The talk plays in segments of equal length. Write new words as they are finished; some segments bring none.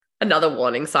Another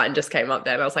warning sign just came up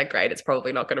then. I was like, great, it's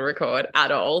probably not going to record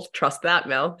at all. Trust that,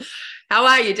 Mel. How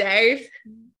are you, Dave?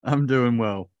 I'm doing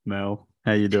well, Mel.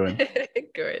 How you doing?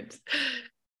 Good.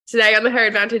 Today on the Her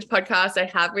Advantage podcast, I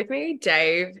have with me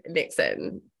Dave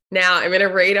Nixon. Now, I'm going to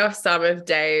read off some of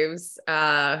Dave's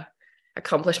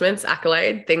accomplishments,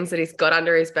 accolade, things that he's got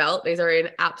under his belt. These are in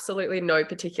absolutely no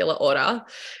particular order.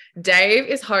 Dave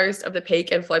is host of the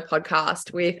Peak and Flow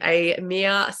podcast with a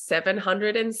mere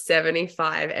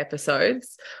 775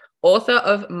 episodes, author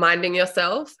of Minding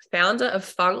Yourself, founder of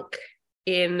Funk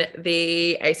in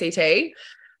the ACT,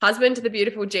 husband to the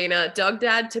beautiful Gina, dog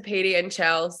dad to Petey and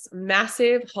Chels,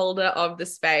 massive holder of the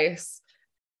space,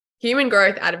 human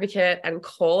growth advocate, and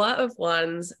caller of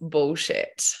one's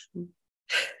bullshit.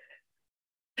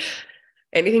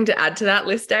 Anything to add to that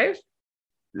list, Dave?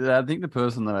 Yeah, I think the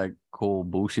person that I call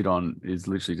bullshit on is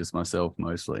literally just myself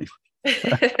mostly.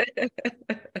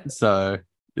 So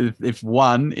if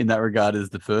one in that regard is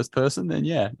the first person, then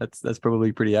yeah, that's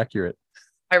probably pretty accurate.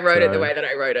 I wrote it the way that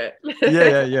I wrote it.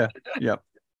 Yeah.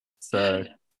 So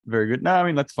very good. No, I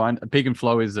mean that's fine. Peak and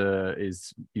Flow is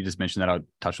you just mentioned that. I'll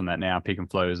touch on that now. Peak and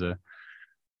Flow is a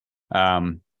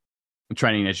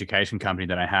training and education company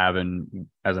that I have, and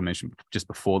as I mentioned just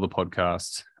before the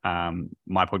podcast,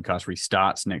 my podcast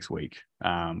restarts next week,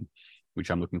 which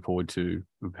I'm looking forward to.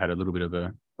 We've had a little bit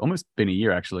of almost been a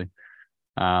year actually,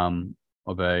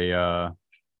 of a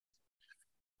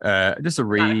just a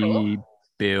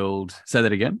rebuild. Say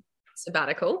that again.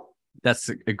 Sabbatical. That's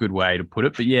a good way to put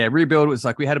it. But yeah, rebuild was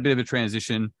like we had a bit of a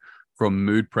transition from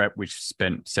Mood Prep, which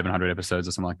spent 700 episodes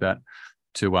or something like that,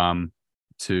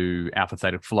 to Alpha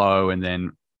Theta Flow, and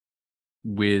then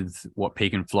with what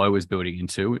Peak and Flow was building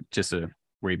into, just a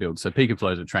rebuild. So Peak and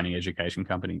Flow is a training education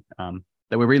company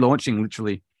that we're relaunching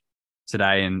literally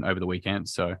today and over the weekend.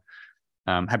 So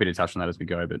happy to touch on that as we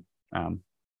go, but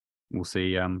we'll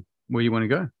see where you want to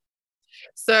go.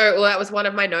 So, well, that was one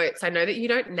of my notes. I know that you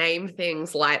don't name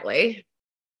things lightly.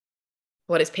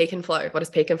 What is Peak and Flow? What does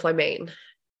Peak and Flow mean?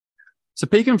 So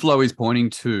Peak and Flow is pointing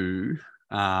to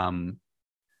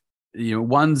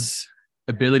one's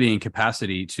ability and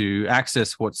capacity to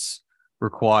access what's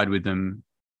required with them,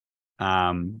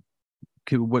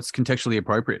 what's contextually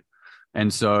appropriate.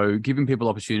 And so giving people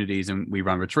opportunities, and we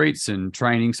run retreats and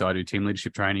training. So I do team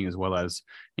leadership training as well as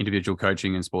individual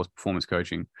coaching and sports performance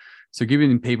coaching. So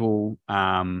giving people,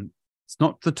 it's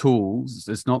not the tools,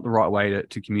 it's not the right way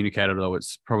to communicate it, although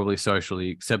it's probably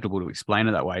socially acceptable to explain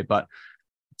it that way, but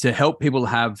to help people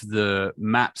have the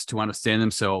maps to understand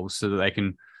themselves so that they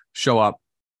can show up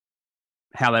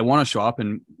how they want to show up,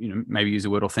 and maybe use the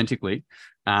word authentically,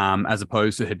 as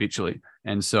opposed to habitually.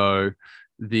 And so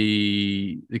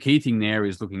the key thing there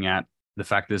is looking at the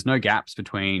fact there's no gaps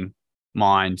between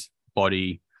mind,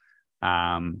 body,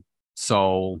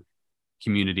 soul,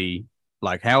 community,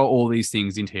 like how are all these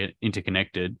things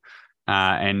interconnected,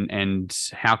 and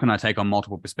how can I take on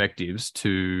multiple perspectives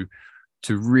to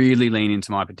really lean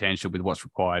into my potential with what's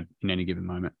required in any given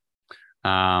moment.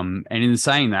 And in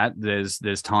saying that,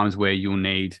 there's times where you'll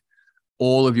need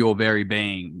all of your very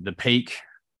being, the peak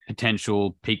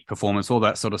potential, peak performance, all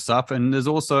that sort of stuff. And there's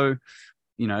also,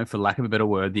 for lack of a better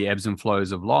word, the ebbs and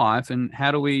flows of life. And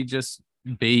how do we just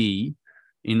be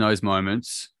in those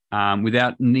moments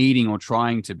without needing or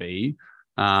trying to be?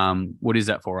 What is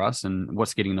that for us, and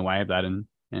what's getting in the way of that?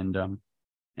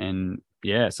 And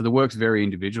yeah, so the work's very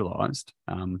individualized.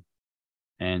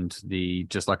 And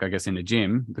just like I guess in the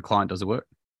gym, the client does the work.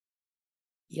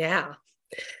 Yeah.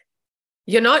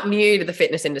 You're not new to the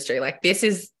fitness industry. Like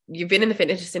you've been in the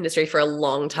fitness industry for a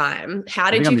long time.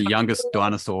 I'm the youngest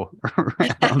dinosaur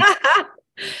around.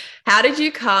 How did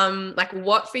you come, like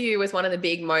what for you was one of the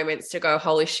big moments to go,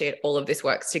 holy shit, all of this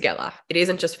works together? It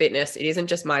isn't just fitness. It isn't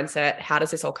just mindset. How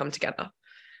does this all come together?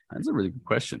 That's a really good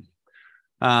question.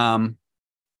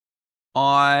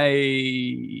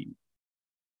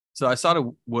 So I started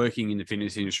working in the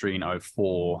fitness industry in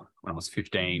 2004 when I was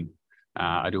 15.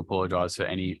 I do apologize for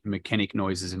any mechanic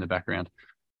noises in the background,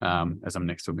 as I'm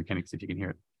next to a mechanic, if you can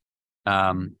hear it.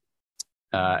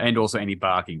 And also any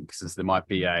barking, because there might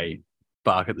be a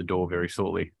bark at the door very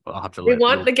shortly. I'll have to We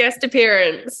want the guest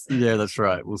appearance. Yeah, that's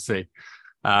right. We'll see.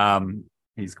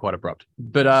 He's quite abrupt.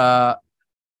 But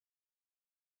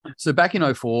so back in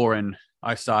 2004, and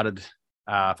I started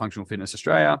Functional Fitness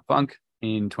Australia, Funk,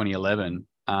 in 2011.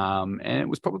 And it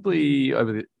was probably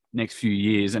over the next few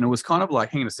years. And it was kind of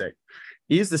like, hang on a sec,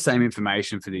 here's the same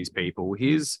information for these people.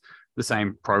 Here's the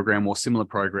same program or similar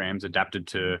programs adapted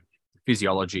to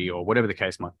physiology or whatever the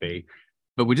case might be.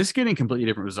 But we're just getting completely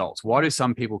different results. Why do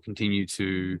some people continue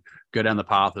to go down the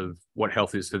path of what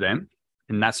health is for them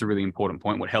And that's a really important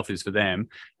point, what health is for them.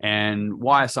 And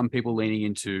why are some people leaning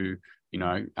into,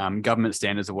 government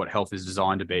standards of what health is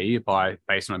designed to be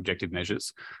based on objective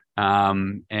measures?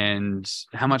 And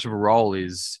how much of a role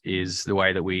is the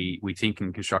way that we think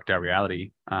and construct our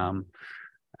reality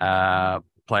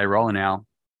play a role in our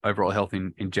overall health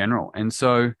in general. And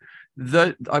so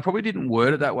I probably didn't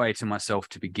word it that way to myself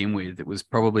to begin with. It was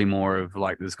probably more of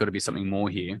like, there's got to be something more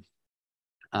here.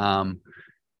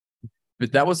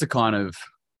 But that was the kind of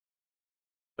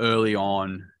early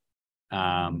on,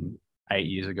 8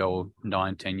 years ago, or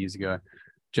 9, 10 years ago,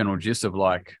 general gist of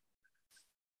like,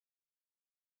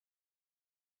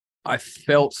 I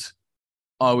felt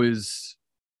I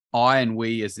and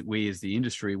we as the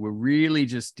industry were really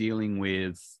just dealing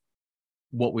with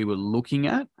what we were looking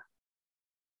at,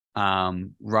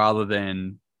 rather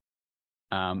than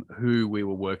who we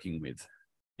were working with.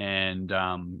 And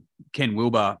Ken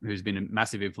Wilber, who's been a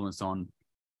massive influence on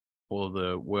all of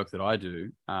the work that I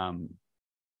do,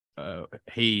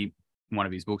 one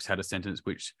of his books had a sentence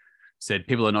which said,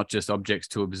 people are not just objects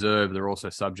to observe, they're also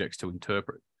subjects to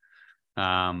interpret.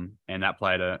 And that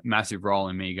played a massive role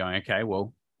in me going, okay,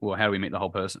 well, how do we meet the whole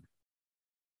person?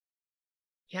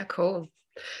 Yeah, cool.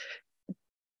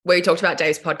 We talked about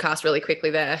Dave's podcast really quickly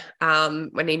there,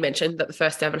 when he mentioned that the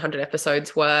first 700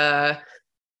 episodes were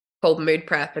called Mood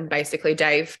Prep, and basically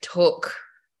Dave took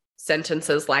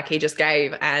sentences like he just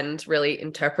gave and really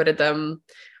interpreted them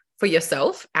for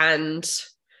yourself and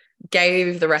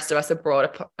gave the rest of us a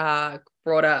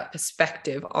broader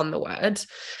perspective on the word.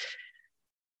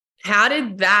 How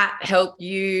did that help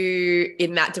you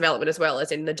in that development as well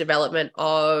as in the development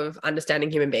of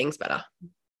understanding human beings better?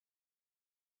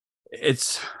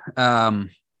 It's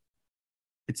once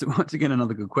again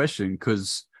another good question,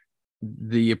 because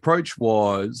the approach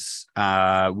was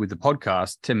with the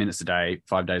podcast 10 minutes a day,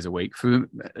 5 days a week for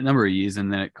a number of years,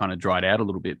 and then it kind of dried out a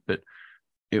little bit. But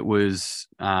it was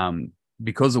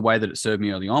because the way that it served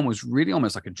me early on was really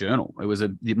almost like a journal. It was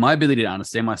my ability to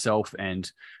understand myself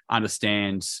and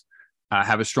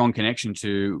have a strong connection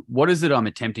to what is it I'm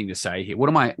attempting to say here. What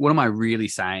am I really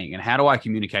saying, and how do I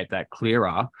communicate that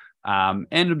clearer? And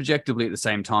objectively at the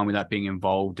same time, without being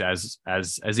involved as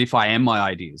if I am my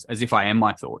ideas, as if I am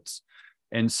my thoughts.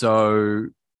 And so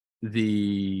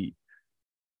a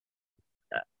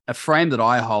frame that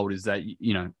I hold is that,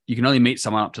 you can only meet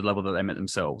someone up to the level that they met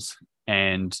themselves.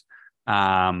 And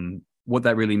what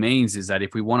that really means is that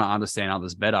if we want to understand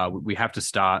others better, we have to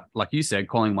start, like you said,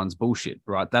 calling one's bullshit,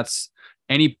 right? That's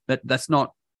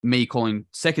not me calling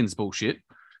seconds bullshit.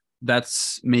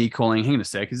 That's me calling, hang on a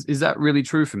sec, is that really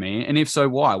true for me? And if so,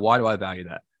 why? Why do I value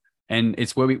that? And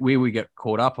it's where we get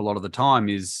caught up a lot of the time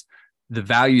is the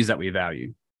values that we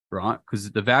value, right?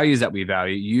 Because the values that we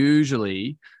value,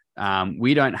 usually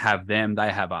we don't have them, they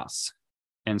have us.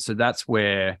 And so that's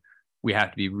where we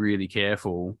have to be really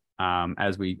careful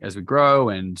as we grow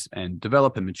and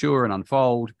develop and mature and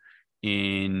unfold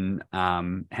in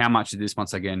how much of this,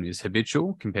 once again, is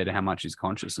habitual compared to how much is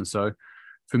conscious. And so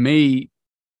for me,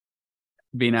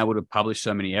 being able to publish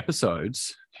so many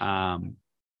episodes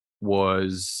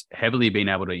was heavily being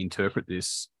able to interpret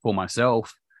this for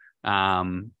myself,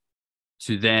 to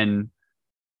then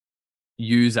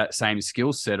use that same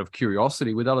skill set of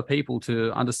curiosity with other people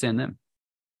to understand them.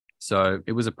 So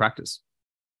it was a practice.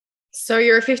 So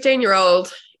you're a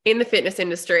 15-year-old in the fitness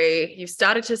industry. You've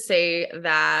started to see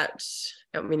that,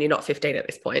 I mean, you're not 15 at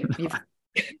this point. You've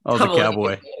I was a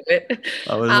cowboy.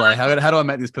 I was like, how do I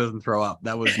make this person throw up?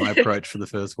 That was my approach for the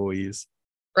first 4 years.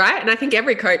 Right. And I think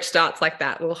every coach starts like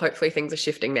that. Well, hopefully things are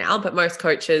shifting now, but most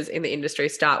coaches in the industry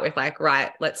start with like,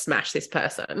 right, let's smash this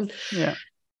person. Yeah.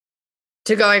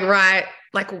 To going, right,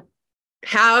 like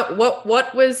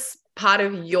what was part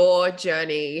of your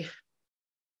journey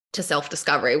to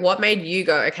self-discovery? What made you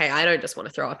go, okay, I don't just want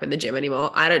to throw up in the gym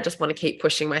anymore. I don't just want to keep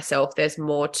pushing myself. There's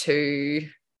more to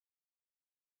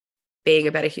being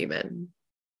a better human.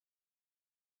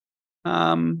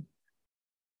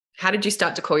 How did you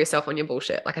start to call yourself on your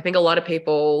bullshit? Like, I think a lot of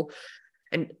people,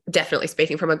 and definitely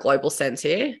speaking from a global sense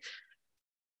here,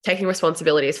 taking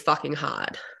responsibility is fucking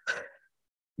hard.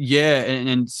 Yeah.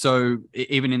 And so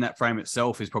even in that frame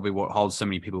itself is probably what holds so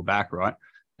many people back, right?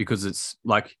 Because it's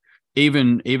like,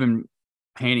 even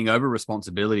handing over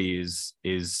responsibility is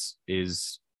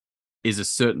a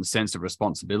certain sense of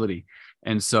responsibility.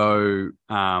 And so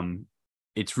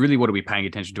it's really, what are we paying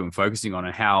attention to and focusing on,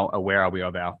 and how aware are we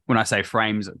of when I say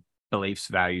frames, beliefs,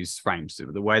 values, frames,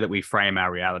 the way that we frame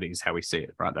our reality is how we see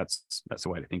it, right? That's the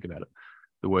way to think about it,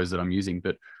 the words that I'm using.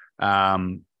 But there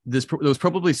was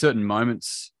probably certain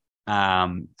moments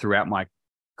throughout my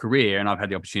career, and I've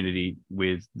had the opportunity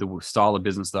with the style of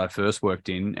business that I first worked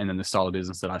in and then the style of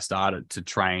business that I started to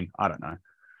train, I don't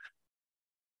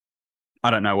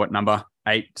know what number,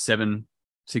 8, 7,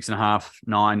 6.5,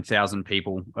 9,000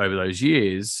 people over those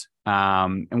years.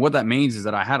 And what that means is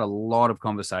that I had a lot of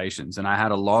conversations and I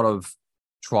had a lot of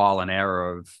trial and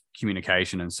error of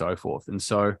communication and so forth. And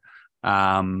so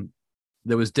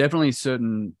there was definitely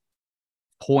certain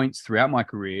points throughout my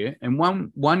career. And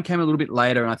one came a little bit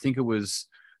later, and I think it was,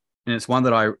 and it's one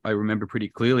that I remember pretty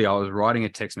clearly. I was writing a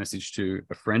text message to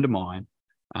a friend of mine,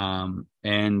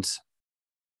 and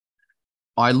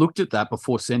I looked at that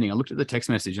before sending. I looked at the text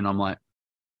message and I'm like,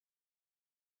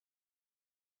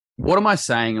 what am I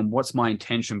saying and what's my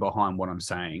intention behind what I'm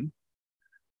saying?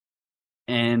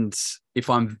 And if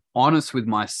I'm honest with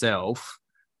myself,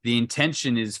 the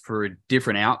intention is for a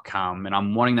different outcome, and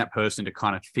I'm wanting that person to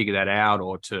kind of figure that out,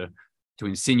 or to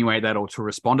insinuate that, or to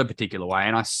respond a particular way.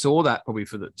 And I saw that probably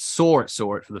saw it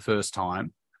for the first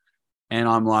time, and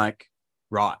I'm like,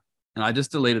 right. And I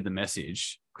just deleted the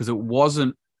message because it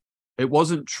wasn't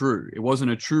true. It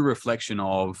wasn't a true reflection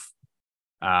of,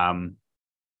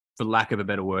 for lack of a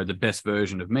better word, the best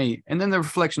version of me. And then the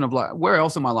reflection of like, where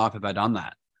else in my life have I done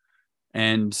that?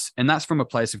 And that's from a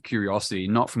place of curiosity,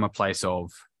 not from a place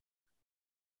of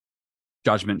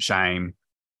judgment, shame,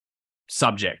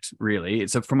 subject, really.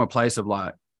 It's from a place of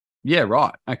like, yeah,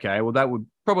 right. Okay. Well, that would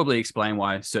probably explain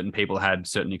why certain people had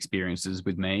certain experiences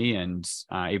with me. And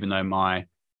even though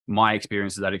my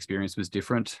experience of that experience was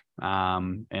different,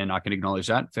 and I can acknowledge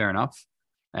that, fair enough.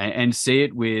 And see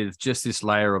it with just this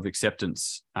layer of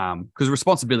acceptance, because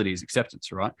responsibility is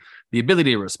acceptance, right? The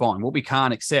ability to respond. What we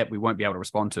can't accept, we won't be able to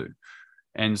respond to.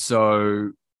 And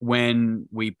so when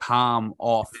we palm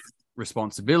off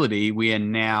responsibility, we are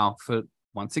now, for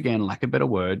once again, lack of a better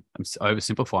word, I'm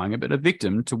oversimplifying it, but a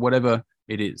victim to whatever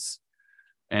it is.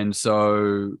 And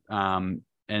so,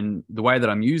 and the way that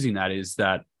I'm using that is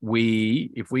that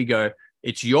if we go,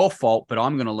 it's your fault, but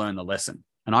I'm going to learn the lesson.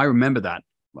 And I remember that.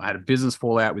 I had a business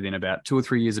fallout within about 2 or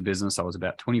 3 years of business. I was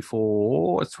about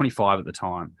 24, 25 at the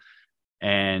time.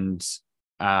 And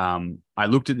I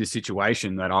looked at this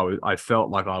situation that I felt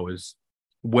like I was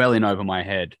well in over my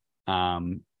head,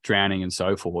 drowning and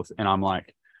so forth. And I'm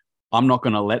like, I'm not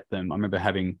going to let them, I remember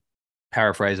having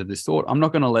paraphrase of this thought, I'm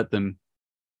not going to let them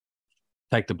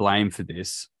take the blame for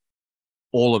this,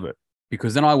 all of it,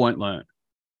 because then I won't learn.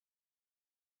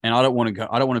 And I don't want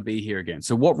to be here again.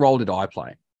 So what role did I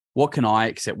play? What can I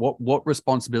accept? What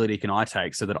responsibility can I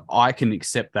take so that I can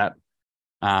accept that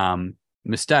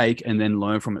mistake and then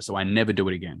learn from it so I never do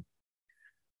it again?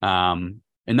 And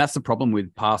that's the problem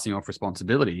with passing off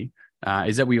responsibility,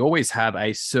 is that we always have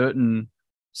a certain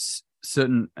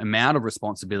amount of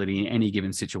responsibility in any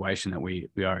given situation that we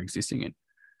are existing in.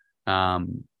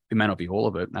 It may not be all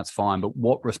of it, that's fine, but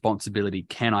what responsibility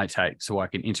can I take so I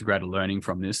can integrate a learning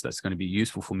from this that's going to be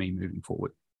useful for me moving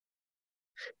forward?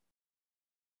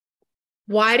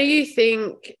 Why do you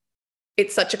think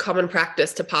it's such a common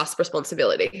practice to pass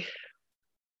responsibility?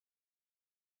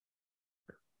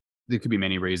 There could be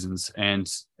many reasons, and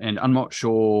I'm not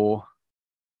sure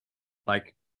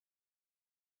like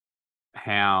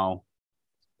how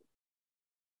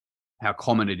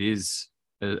common it is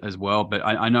as well, but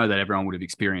I know that everyone would have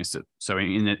experienced it. So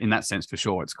in that sense, for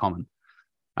sure, it's common.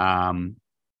 And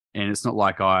it's not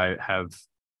like I have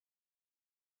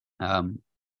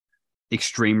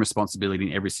extreme responsibility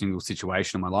in every single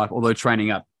situation in my life. Although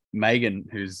training up Megan,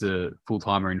 who's a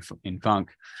full-timer in funk,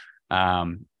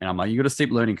 and I'm like, you got a steep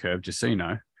learning curve, just so you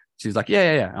know. She's like,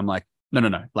 yeah. I'm like, no,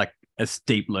 like a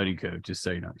steep learning curve, just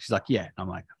so you know. She's like, yeah. I'm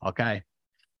like, okay.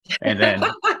 And then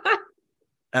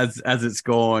as it's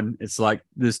gone, it's like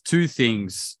there's 2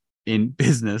 things in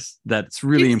business that's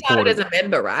really important. As a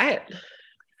member, right?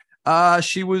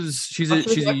 She's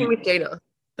working with Gina.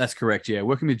 That's correct. Yeah.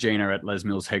 Working with Gina at Les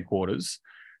Mills headquarters,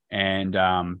 and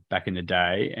back in the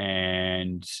day,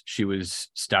 and she was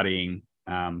studying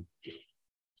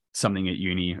something at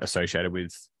uni associated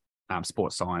with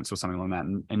sports science or something like that,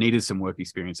 and needed some work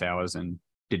experience hours, and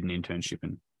did an internship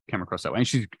and came across that way. And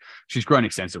she's grown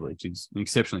extensively. She's an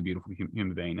exceptionally beautiful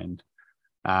human being. And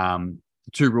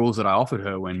the 2 rules that I offered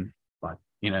her when, like,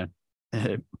 in a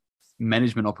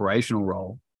management operational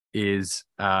role is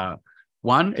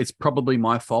 1, it's probably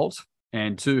my fault,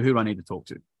 and 2, who do I need to talk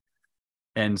to?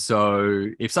 And so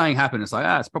if something happened, it's like,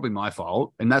 it's probably my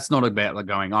fault. And that's not about like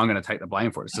going, I'm going to take the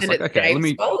blame for it. It's just like, okay, let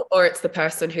me. Fault, or it's the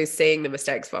person who's seeing the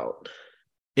mistake's fault.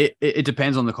 It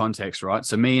depends on the context, right?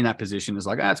 So me in that position is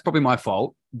like, it's probably my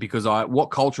fault, because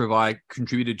what culture have I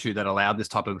contributed to that allowed this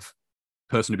type of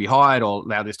person to be hired, or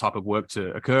allow this type of work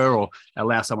to occur, or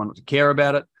allow someone not to care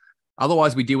about it?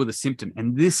 Otherwise, we deal with a symptom.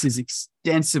 And this is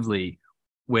extensively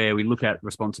where we look at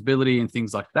responsibility and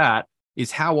things like that,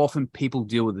 is how often people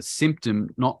deal with the symptom,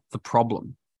 not the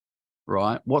problem,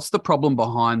 right? What's the problem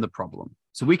behind the problem?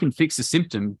 So we can fix the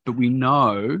symptom, but we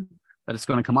know that it's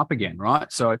going to come up again,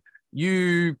 right? So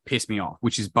you piss me off,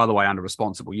 which is, by the way, under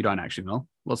responsible. You don't actually know.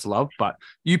 Lots of love, but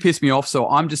you piss me off, so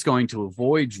I'm just going to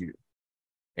avoid you.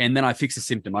 And then I fix the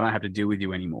symptom. I don't have to deal with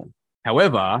you anymore.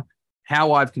 However,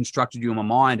 how I've constructed you in my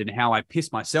mind and how I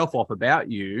piss myself off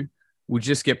about you will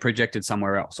just get projected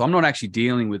somewhere else. So I'm not actually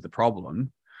dealing with the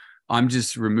problem. I'm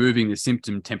just removing the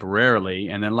symptom temporarily.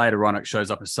 And then later on, it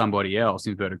shows up as somebody else,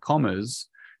 inverted commas.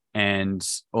 And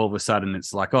all of a sudden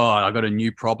it's like, oh, I got a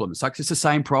new problem. It's like, it's the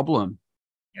same problem.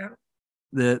 Yeah.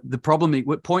 The problem, you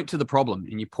point to the problem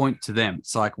and you point to them.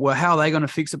 It's like, well, how are they going to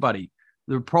fix it, buddy?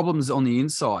 The problem's on the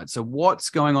inside. So what's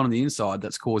going on the inside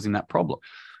that's causing that problem?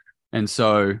 And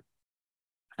so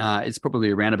it's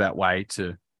probably a roundabout way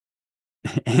to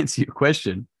answer your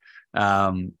question.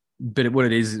 But what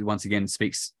it is, once again,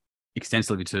 speaks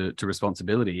extensively to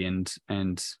responsibility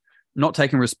and not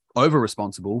taking over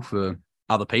responsible for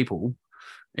other people.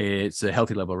 It's a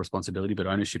healthy level of responsibility, but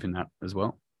ownership in that as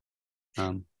well.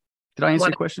 Did I answer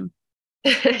your question?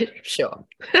 Sure.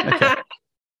 Okay.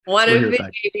 One of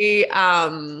the,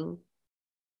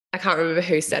 I can't remember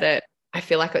who said it. I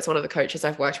feel like it's one of the coaches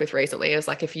I've worked with recently. Is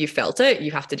like, if you felt it,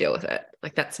 you have to deal with it.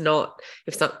 Like, that's not,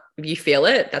 if you feel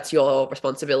it, that's your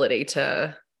responsibility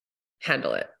to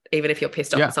handle it. Even if you're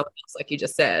pissed off at someone else, like you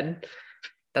just said,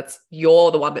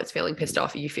 you're the one that's feeling pissed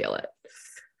off. You feel it.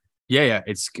 Yeah.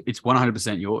 It's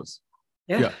 100% yours.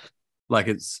 Yeah. Like,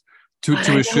 it's to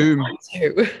assume.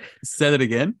 Say that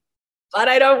again. But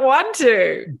I don't want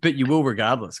to. But you will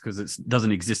regardless, because it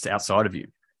doesn't exist outside of you.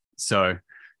 So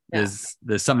there's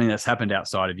something that's happened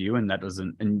outside of you, and that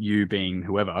doesn't, and you being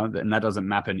whoever, and that doesn't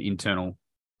match the internal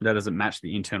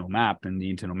map, and the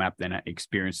internal map then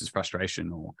experiences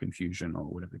frustration or confusion or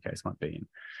whatever the case might be.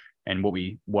 And what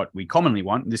we commonly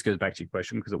want, and this goes back to your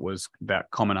question because it was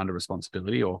about common under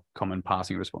responsibility or common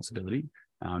passing responsibility.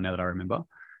 Now that I remember,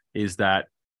 is that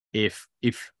if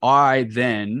I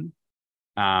then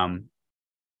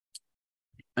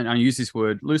and I use this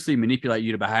word loosely, manipulate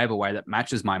you to behave a way that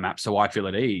matches my map so I feel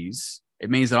at ease, it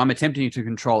means that I'm attempting to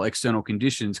control external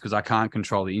conditions because I can't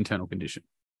control the internal condition.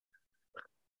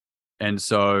 And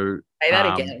so say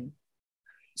that again.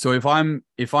 So if I'm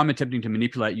attempting to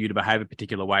manipulate you to behave a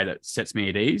particular way that sets me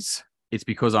at ease, it's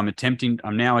because I'm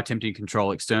now attempting to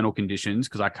control external conditions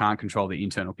because I can't control the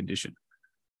internal condition.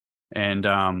 And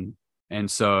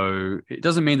so it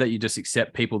doesn't mean that you just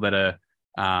accept people that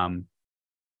are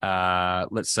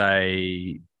let's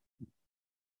say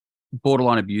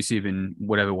borderline abusive in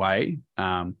whatever way.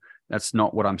 That's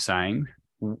not what I'm saying.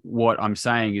 What I'm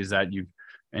saying is that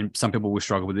and some people will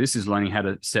struggle with this, is learning how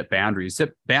to set boundaries. Set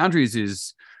boundaries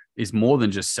is more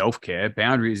than just self-care.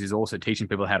 Boundaries is also teaching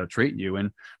people how to treat you.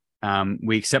 And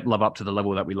we accept love up to the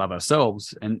level that we love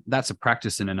ourselves. And that's a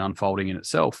practice and an unfolding in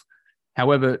itself.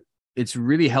 However, it's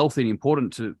really healthy and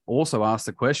important to also ask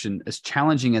the question, as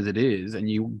challenging as it is, and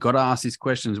you've got to ask these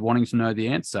questions wanting to know the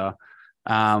answer.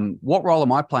 What role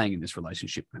am I playing in this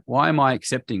relationship? Why am I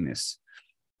accepting this?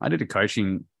 I did a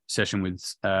coaching session with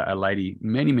a lady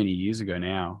many, many years ago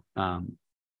now.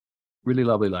 Really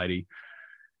lovely lady.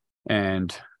 And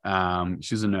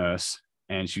she was a nurse,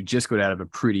 and she just got out of a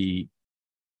pretty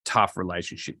tough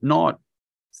relationship. Not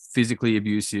physically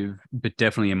abusive, but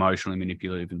definitely emotionally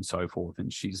manipulative and so forth.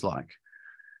 And she's like,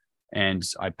 and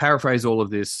I paraphrase all of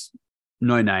this,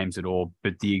 no names at all,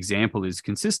 but the example is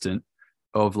consistent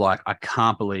of like, I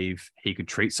can't believe he could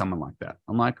treat someone like that.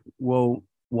 I'm like, well,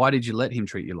 why did you let him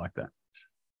treat you like that?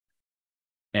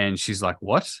 And she's like,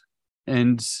 what?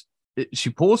 And she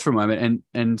paused for a moment,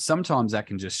 and sometimes that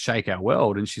can just shake our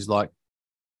world. And she's like,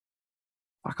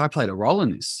 I played a role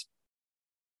in this.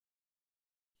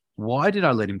 Why did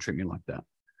I let him treat me like that?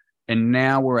 And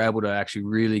now we're able to actually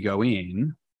really go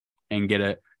in and get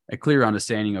a clear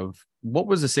understanding of what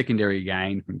was the secondary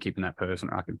gain from keeping that person.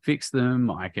 I can fix them.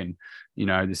 I can,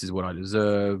 this is what I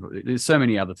deserve. There's so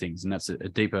many other things. And that's a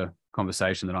deeper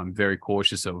conversation that I'm very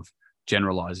cautious of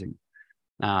generalizing.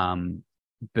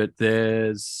 But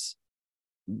there's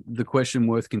the question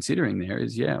worth considering there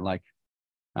is,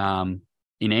 in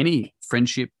any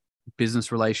friendship,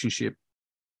 business relationship,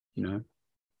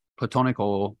 platonic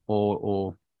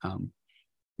or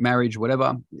marriage,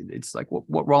 whatever, it's like,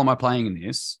 what role am I playing in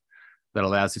this that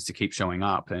allows this to keep showing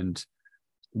up? And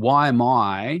why am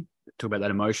I, talk about that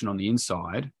emotion on the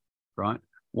inside, right?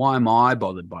 Why am I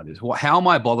bothered by this? How am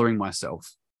I bothering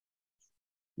myself?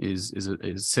 Is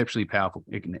exceptionally powerful,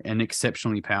 an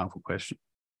exceptionally powerful question.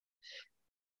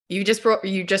 you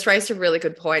just raised a really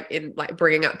good point in like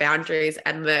bringing up boundaries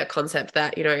and the concept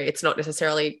that, you know, it's not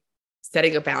necessarily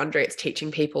setting a boundary, it's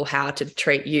teaching people how to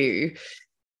treat you.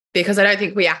 Because I don't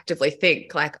think we actively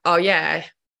think like, oh yeah,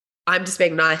 I'm just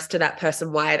being nice to that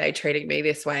person. Why are they treating me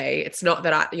this way? It's not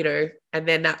that I, you know, and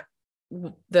then that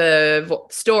the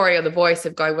story or the voice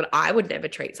of going, well, I would never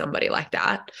treat somebody like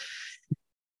that.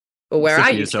 Well, where Except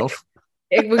are for you? yourself.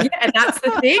 Well, yeah, and that's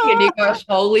the thing. And you go,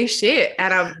 holy shit.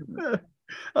 And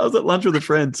I was at lunch with a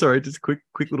friend. Sorry, just quick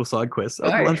little side quest. I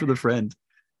was at lunch with a friend,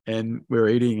 and we were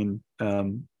eating,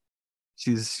 and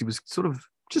she was sort of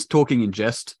just talking in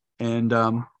jest, and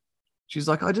she's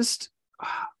like, I've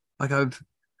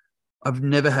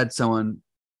never had someone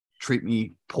treat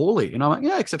me poorly, and I'm like,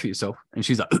 yeah, except for yourself. And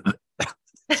she's like,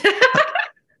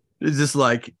 it's just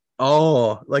like,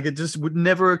 oh, like it just would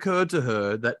never occur to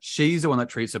her that she's the one that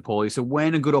treats her poorly. So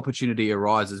when a good opportunity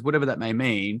arises, whatever that may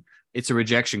mean, it's a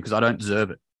rejection because I don't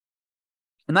deserve it.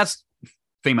 And that's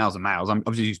females and males. I've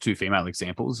just used two female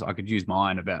examples. I could use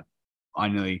mine about, I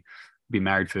nearly been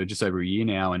married for just over a year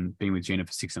now and been with Gina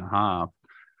for 6.5.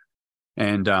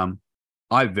 And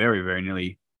I very, very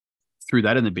nearly threw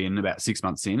that in the bin about 6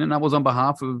 months in, and that was on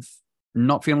behalf of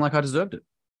not feeling like I deserved it.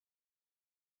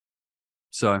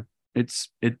 So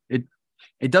it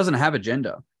doesn't have a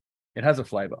gender. It has a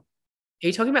flavor. Are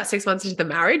you talking about 6 months into the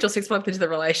marriage or 6 months into the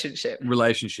relationship?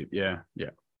 Relationship, yeah.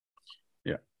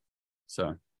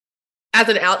 So, as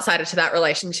an outsider to that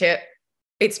relationship,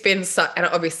 it's been and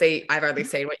obviously I've only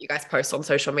seen what you guys post on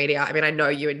social media. I mean, I know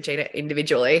you and Gina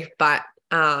individually, but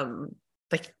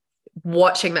like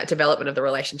watching that development of the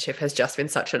relationship has just been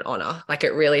such an honor. Like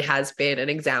it really has been an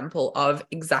example of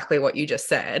exactly what you just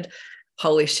said.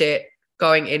 Holy shit,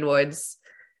 going inwards.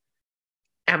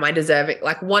 Am I deserving?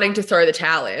 Like wanting to throw the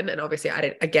towel in. And obviously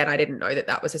I didn't know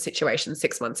that was a situation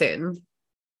 6 months in,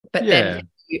 but then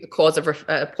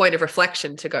a point of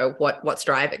reflection to go, what's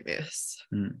driving this?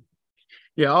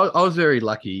 Yeah, I was very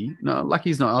lucky. No, lucky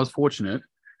is not. I was fortunate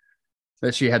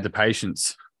that she had the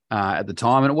patience at the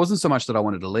time. And it wasn't so much that I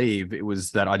wanted to leave. It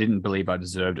was that I didn't believe I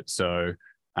deserved it. So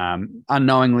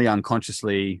unknowingly,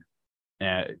 unconsciously,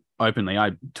 openly,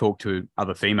 I talked to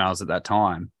other females at that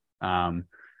time.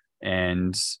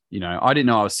 And, you know, I didn't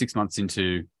know I was 6 months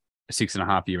into a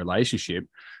 6.5 year relationship.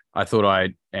 I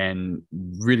thought and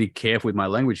really careful with my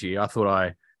language here, I thought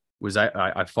I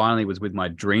finally was with my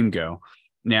dream girl.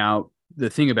 Now, the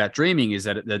thing about dreaming is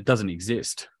that it doesn't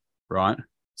exist, right?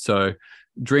 So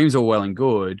dreams are well and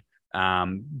good,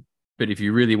 but if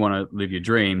you really want to live your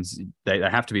dreams, they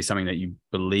have to be something that you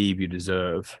believe you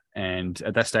deserve. And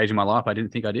at that stage in my life, I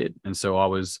didn't think I did. And so I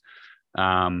was, we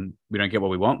don't get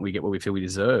what we want, we get what we feel we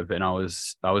deserve. And I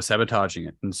was sabotaging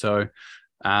it. And so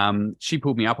she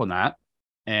pulled me up on that.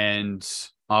 And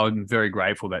I'm very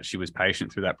grateful that she was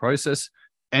patient through that process.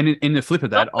 And in the flip of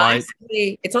that,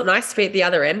 it's not nice to be at the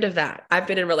other end of that. I've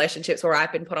been in relationships where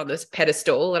I've been put on this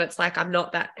pedestal and it's like, I'm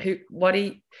not that, what are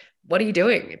you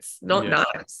doing? It's not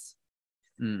nice.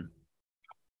 And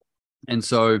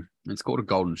so it's called a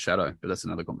golden shadow, but that's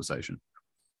another conversation.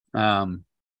 I'm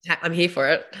here for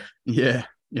it. Yeah.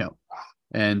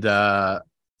 And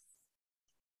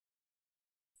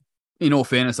in all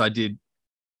fairness, I did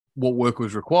what work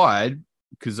was required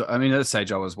because, I mean, at that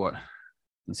stage I was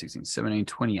 16, 17,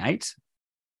 28.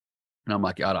 And I'm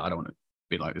like, I don't want to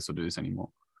be like this or do this anymore.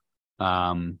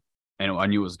 And I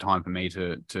knew it was time for me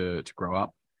to grow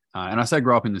up. And I say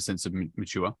grow up in the sense of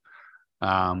mature.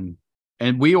 And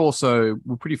we also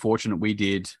were pretty fortunate. We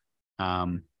did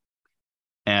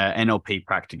NLP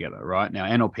prac together, right? Now,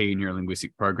 NLP,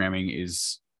 neuro-linguistic programming,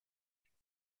 it's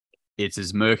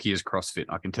as murky as CrossFit.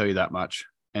 I can tell you that much.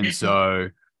 And so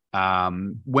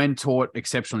when taught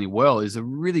exceptionally well is a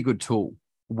really good tool.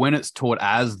 When it's taught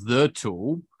as the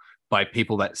tool by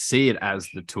people that see it as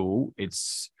the tool,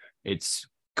 it's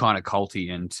kind of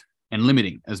culty and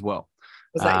limiting as well.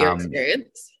 Was that your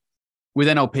experience? With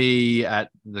NLP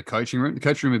at the coaching room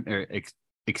are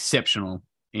exceptional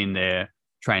in their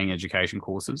training education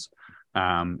courses.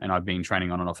 And I've been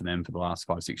training on and off of them for the last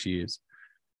 5-6 years.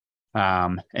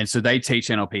 And so they teach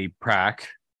NLP prac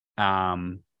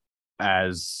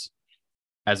as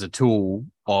a tool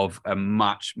of a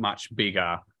much, much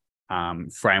bigger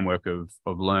framework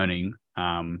of learning.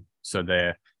 So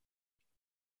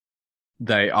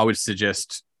I would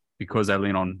suggest, because they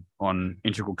lean on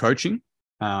integral coaching,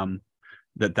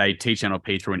 that they teach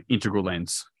NLP through an integral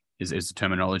lens is the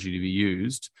terminology to be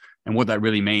used. And what that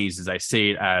really means is they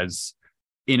see it as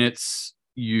in its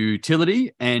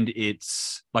utility and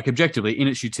it's like objectively in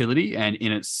its utility and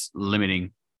in its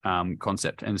limiting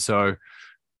concept. And so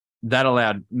that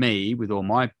allowed me, with all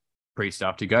my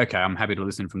pre-stuff to go, okay, I'm happy to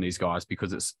listen from these guys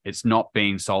because it's not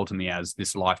being sold to me as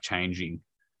this life-changing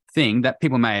thing that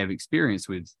people may have experienced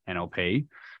with NLP.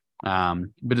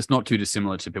 But it's not too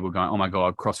dissimilar to people going, oh my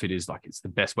God, CrossFit is like, it's the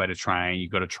best way to train. You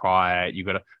got to try it. You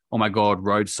got to, oh my God,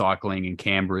 road cycling in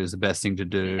Canberra is the best thing to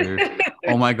do.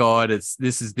 Oh my God, it's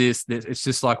this. It's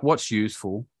just like, what's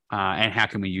useful and how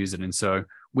can we use it? And so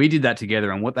we did that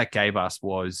together. And what that gave us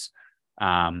was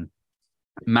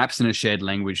maps in a shared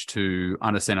language to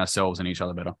understand ourselves and each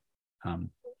other better.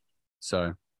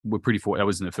 So we're pretty fortunate. That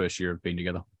was in the first year of being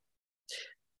together.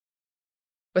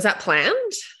 Was that planned?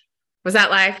 Was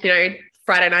that like,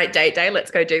 Friday night date day,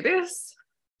 let's go do this?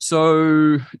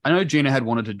 So I know Gina had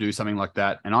wanted to do something like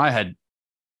that, and I had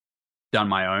done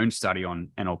my own study on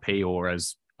NLP, or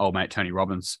as old mate Tony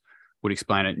Robbins would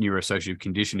explain it, neuroassociative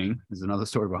conditioning. There's another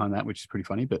story behind that, which is pretty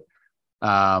funny, but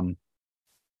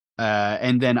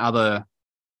and then other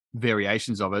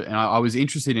variations of it. And I was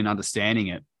interested in understanding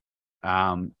it.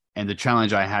 And the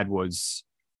challenge I had was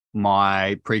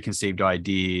my preconceived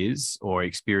ideas or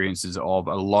experiences of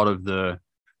a lot of the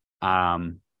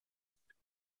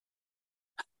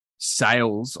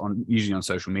sales usually on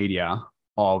social media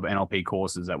of NLP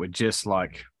courses that were just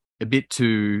like a bit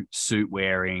too suit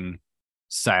wearing,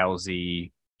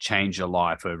 salesy, change your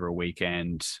life over a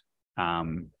weekend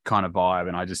kind of vibe.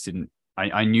 And I just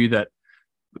I knew that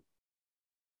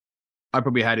I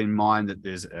probably had in mind that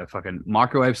there's a fucking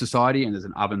microwave society and there's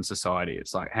an oven society.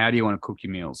 It's like, how do you want to cook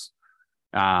your meals?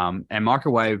 And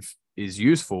microwave is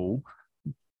useful,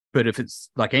 but if it's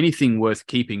like anything worth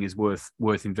keeping is worth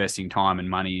investing time and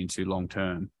money into long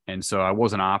term. And so I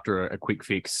wasn't after a quick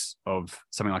fix of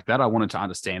something like that. I wanted to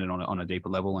understand it on a deeper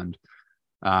level. And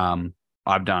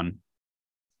I've done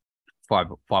five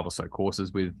or so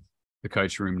courses with the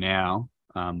Coach Room now.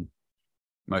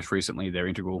 Most recently, their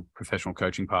Integral Professional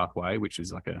Coaching Pathway, which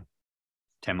is like a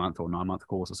 10-month or 9-month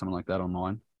course or something like that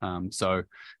online. So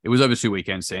it was over 2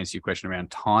 weekends to answer your question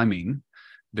around timing.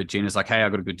 But Gina's like, hey, I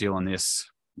got a good deal on this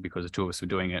because the two of us were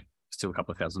doing it. Still a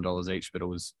couple of $1,000s each, but it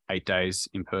was 8 days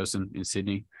in person in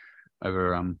Sydney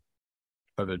over a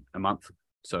month.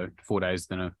 So 4 days,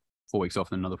 then 4 weeks off,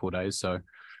 then another 4 days. So,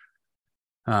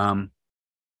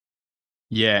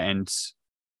 yeah, and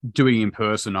doing in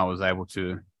person, I was able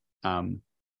to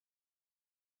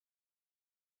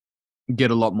get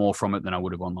a lot more from it than I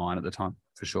would have online at the time,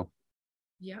 for sure.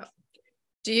 Yeah.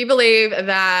 Do you believe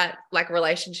that like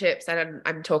relationships, and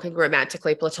I'm talking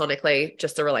romantically, platonically,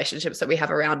 just the relationships that we have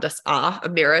around us are a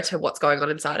mirror to what's going on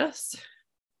inside us?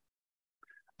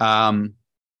 The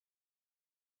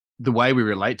way we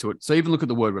relate to it. So even look at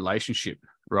the word relationship,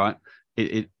 right?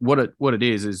 What it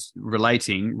is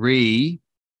relating,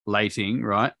 relating,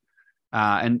 right?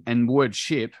 And word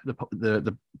ship,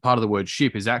 the part of the word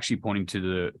ship is actually pointing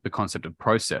to the concept of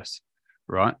process,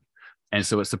 right? And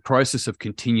so it's the process of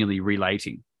continually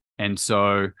relating. And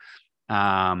so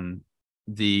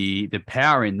the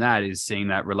power in that is seeing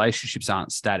that relationships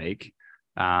aren't static.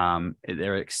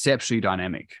 They're exceptionally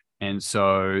dynamic. And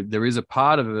so there is a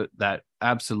part of it that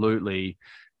absolutely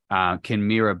can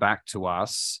mirror back to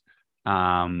us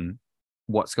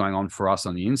what's going on for us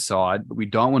on the inside, but we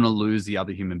don't want to lose the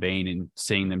other human being in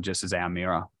seeing them just as our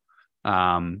mirror.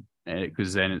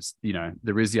 Because then it's,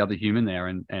 there is the other human there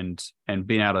and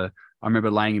being able to, I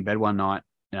remember laying in bed one night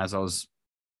and as I was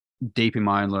deep in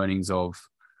my own learnings of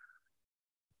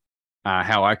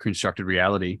how I constructed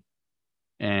reality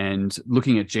and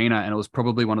looking at Gina, and it was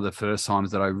probably one of the first times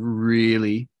that I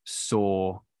really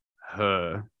saw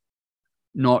her,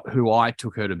 not who I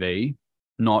took her to be,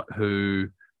 not who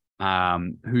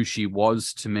she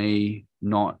was to me,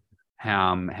 not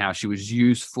how she was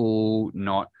useful,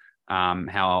 not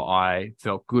how I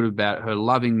felt good about her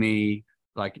loving me,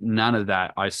 like none of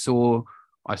that. I saw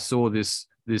this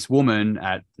woman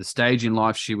at the stage in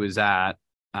life she was at,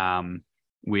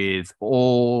 with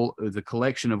all the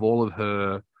collection of all of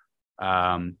her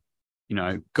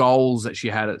goals that she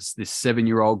had as this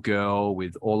 7-year-old girl,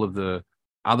 with all of the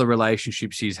other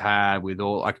relationships she's had, with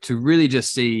all, like, to really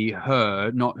just see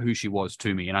her, not who she was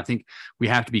to me. And I think we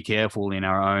have to be careful in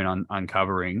our own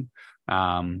uncovering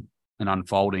and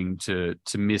unfolding to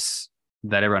miss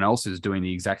that everyone else is doing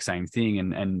the exact same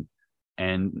thing.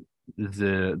 And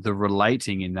the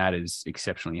relating in that is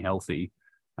exceptionally healthy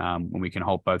when we can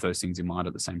hold both those things in mind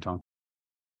at the same time.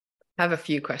 I have a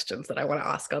few questions that I want to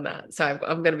ask on that, so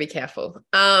I'm going to be careful.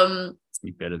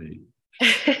 You better be.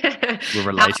 We're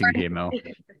relating here, Mel.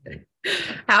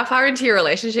 How far into your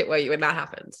relationship were you when that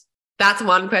happened? That's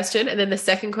one question. And then the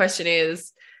second question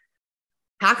is,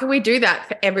 how can we do that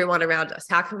for everyone around us?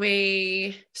 How can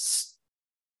we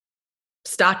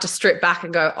start to strip back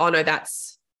and go, oh no,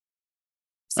 that's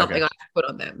something I put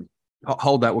on them?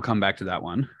 Hold that. We'll come back to that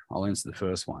one. I'll answer the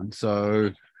first one.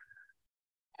 So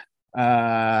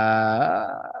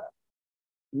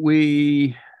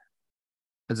we,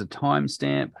 as a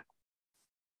timestamp,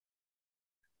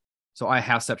 so I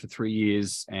house sat for 3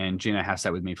 years and Gina house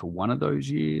sat with me for one of those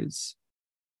years,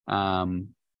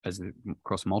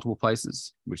 across multiple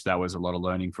places, which that was a lot of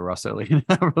learning for us early in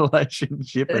our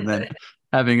relationship. And then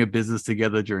having a business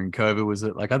together during COVID was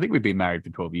like, I think we've been married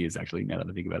for 12 years, actually, now that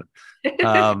I think about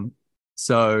it.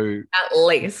 So at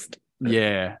least.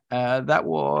 Yeah, that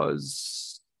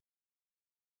was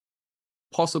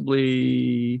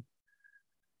possibly,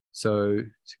 so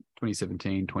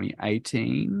 2017,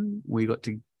 2018, we got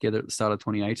together at the start of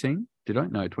 2018. Did I?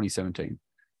 No, 2017.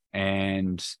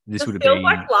 And this would have been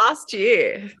like last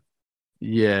year.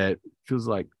 Yeah, it feels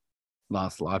like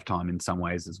last lifetime in some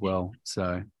ways as well.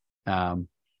 So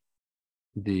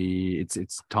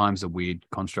it's time's a weird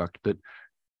construct, but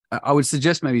I would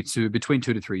suggest maybe between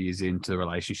 2 to 3 years into the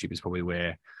relationship is probably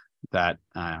where that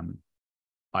I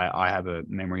have a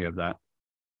memory of that.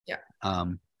 Yeah.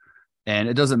 And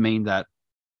it doesn't mean that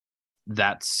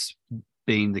that's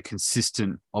been the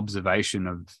consistent observation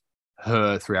of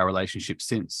her through our relationship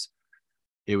since.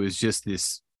 It was just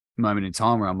this moment in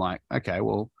time where I'm like, okay,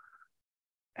 well,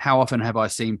 how often have I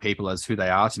seen people as who they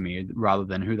are to me rather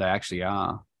than who they actually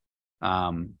are?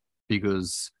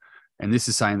 Because, and this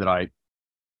is saying that I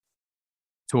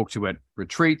talk to at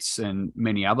retreats and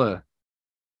many other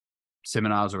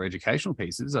seminars or educational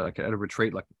pieces, like at a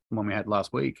retreat like the one we had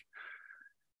last week.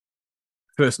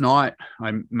 First night,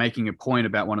 I'm making a point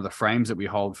about one of the frames that we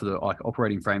hold for the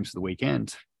operating frames for the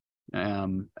weekend,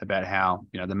 about how,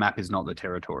 the map is not the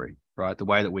territory, right? The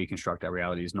way that we construct our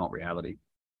reality is not reality.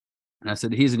 And I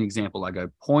said, here's an example. I go,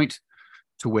 point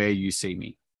to where you see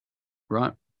me,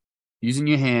 right? Using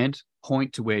your hand,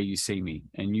 point to where you see me.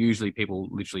 And usually people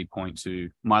literally point to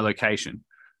my location,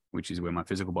 which is where my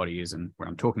physical body is and where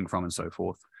I'm talking from and so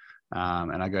forth.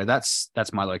 And I go, that's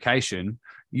my location.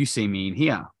 You see me in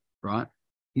here, right?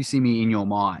 You see me in your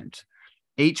mind.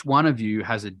 Each one of you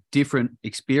has a different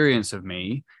experience of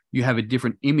me. You have a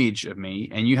different image of me,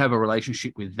 and you have a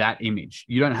relationship with that image.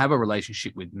 You don't have a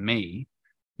relationship with me.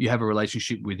 You have a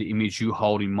relationship with the image you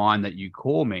hold in mind that you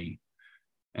call me.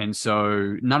 And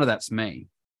so none of that's me.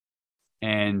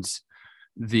 And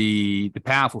the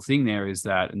powerful thing there is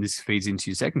that, and this feeds into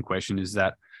your second question, is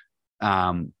that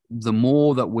the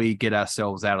more that we get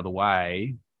ourselves out of the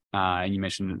way, and you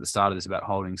mentioned at the start of this about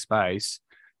holding space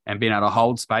and being able to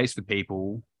hold space for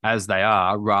people as they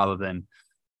are rather than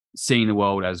seeing the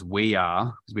world as we are,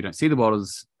 because we don't see the world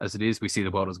as it is, we see the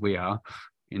world as we are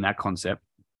in that concept.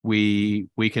 We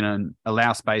can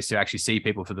allow space to actually see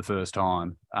people for the first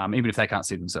time, even if they can't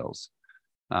see themselves.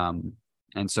 And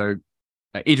so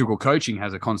integral coaching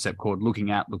has a concept called looking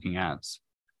as.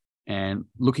 And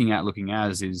looking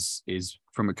as is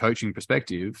from a coaching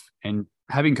perspective, and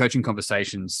having coaching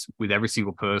conversations with every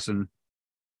single person,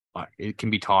 it can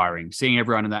be tiring. Seeing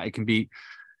everyone in that,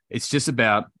 it's just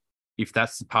about, if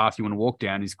that's the path you want to walk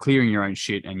down, is clearing your own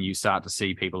shit and you start to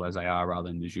see people as they are rather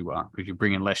than as you are, because you're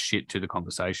bringing less shit to the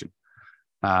conversation.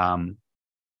 But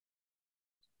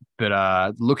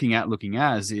looking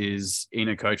as is, in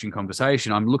a coaching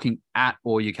conversation, I'm looking at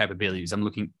all your capabilities. I'm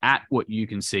looking at what you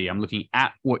can see. I'm looking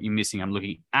at what you're missing. I'm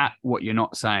looking at what you're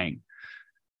not saying.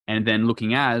 And then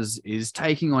looking as is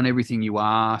taking on everything you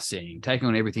are seeing, taking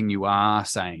on everything you are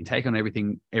saying, taking on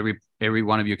everything, every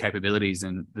one of your capabilities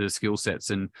and the skill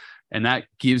sets. And that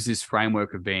gives this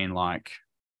framework of being like,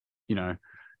 here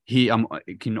I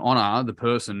can honor the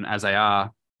person as they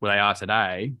are, where they are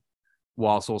today,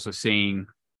 whilst also seeing,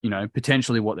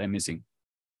 potentially what they're missing.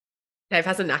 Dave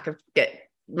has a knack of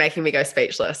making me go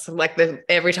speechless. I'm like,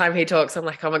 every time he talks, I'm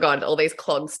like, oh my God, all these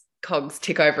cogs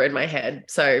tick over in my head.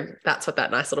 So that's what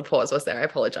that nice little pause was there. I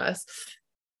apologize.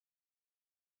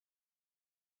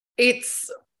 This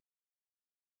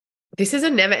is a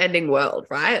never-ending world,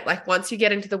 right? Like, once you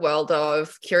get into the world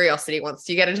of curiosity, once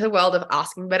you get into the world of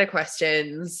asking better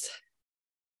questions,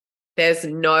 there's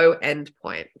no end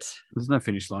point. There's no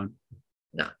finish line.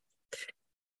 No.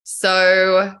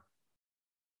 So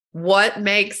what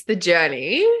makes the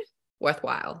journey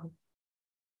worthwhile?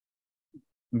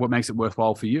 What makes it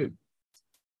worthwhile for you?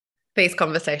 These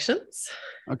conversations.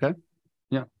 Okay.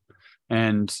 Yeah.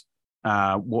 And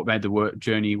what made the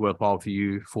journey worthwhile for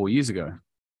you 4 years ago?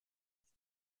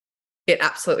 It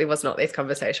absolutely was not these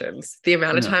conversations. The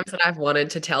amount of times that I've wanted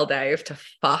to tell Dave to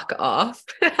fuck off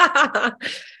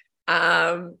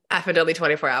happened only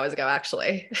 24 hours ago,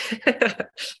 actually.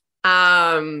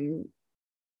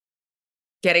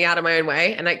 Getting out of my own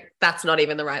way. And that's not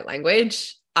even the right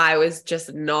language. I was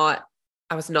just not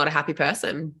I was not a happy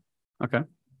person. Okay.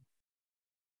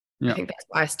 Yeah. I think that's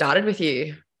why I started with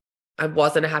you. I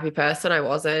wasn't a happy person. I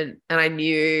wasn't, and I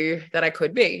knew that I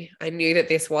could be. I knew that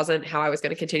this wasn't how I was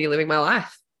going to continue living my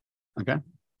life. Okay.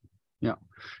 Yeah.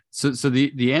 So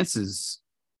the answers,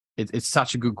 it's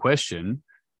such a good question.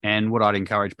 And what I'd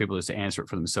encourage people is to answer it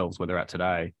for themselves where they're at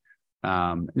today.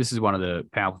 This is one of the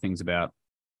powerful things about,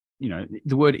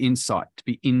 the word insight, to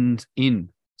be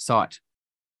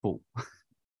insightful.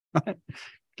 Right?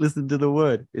 Listen to the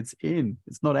word. It's in.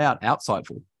 It's not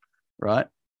outsightful, right?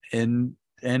 And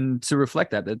to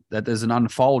reflect that there's an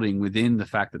unfolding within the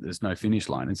fact that there's no finish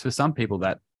line. And for some people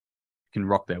that can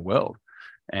rock their world.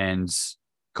 And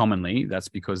commonly that's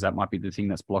because that might be the thing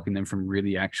that's blocking them from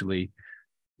really actually,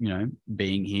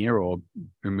 being here or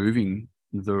removing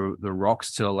the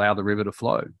rocks to allow the river to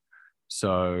flow.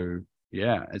 So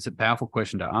yeah, it's a powerful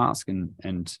question to ask,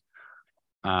 and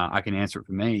I can answer it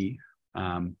for me,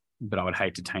 but I would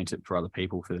hate to taint it for other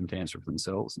people for them to answer it for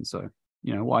themselves. And so,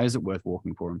 why is it worth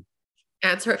walking for them?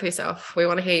 Answer it for yourself. We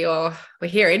want to hear we're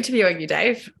here interviewing you,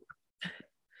 Dave.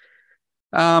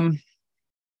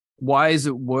 Why is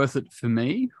it worth it for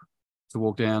me to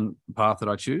walk down the path that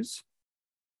I choose?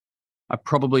 I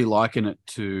probably liken it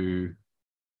to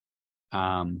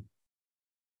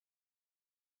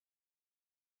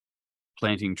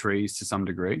planting trees to some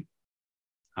degree,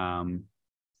 and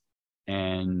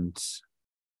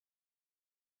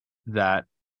that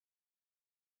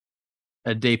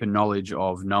a deeper knowledge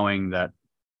of knowing that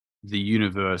the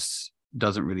universe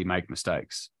doesn't really make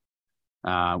mistakes.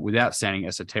 Without sounding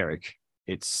esoteric,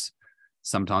 it's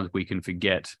sometimes we can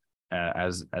forget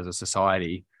as a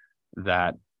society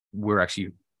that we're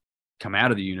actually come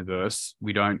out of the universe.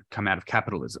 We don't come out of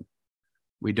capitalism.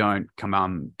 We don't come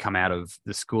out of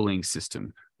the schooling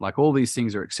system. Like, all these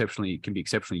things can be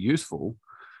exceptionally useful.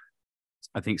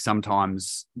 I think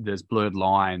sometimes there's blurred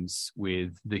lines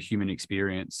with the human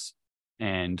experience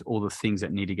and all the things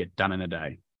that need to get done in a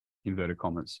day, inverted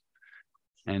commas.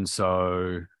 And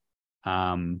so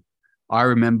I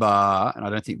remember, and I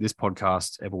don't think this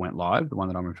podcast ever went live, the one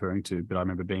that I'm referring to, but I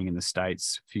remember being in the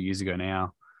States a few years ago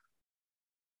now.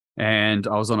 And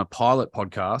I was on a pilot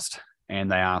podcast and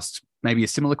they asked maybe a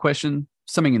similar question,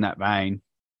 something in that vein,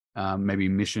 maybe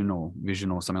mission or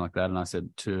vision or something like that. And I said,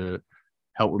 to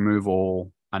help remove all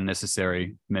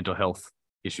unnecessary mental health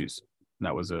issues. And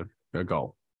that was a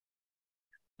goal.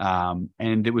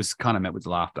 And it was kind of met with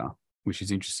laughter, which is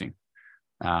interesting.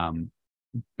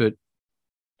 But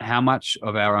how much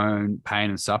of our own pain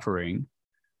and suffering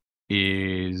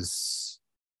is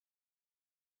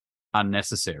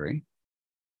unnecessary?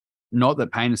 Not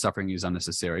that pain and suffering is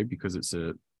unnecessary, because it's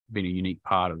been a unique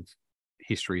part of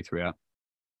history throughout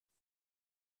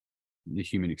the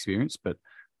human experience, but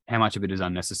how much of it is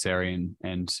unnecessary,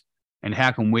 and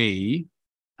how can we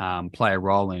play a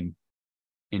role in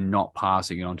not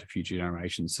passing it on to future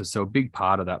generations? So a big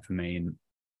part of that for me in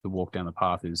the walk down the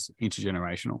path is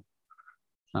intergenerational.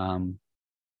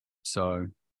 So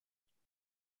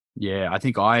yeah, I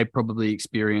think I probably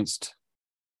experienced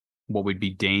what would be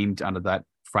deemed under that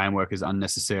framework as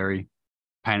unnecessary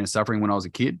pain and suffering when I was a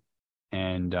kid.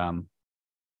 And I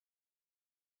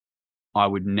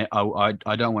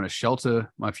don't want to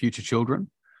shelter my future children,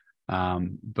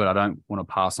 but I don't want to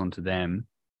pass on to them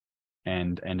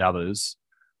and others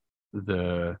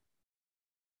the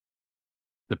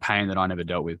pain that I never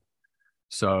dealt with.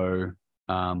 So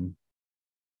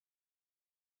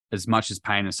as much as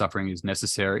pain and suffering is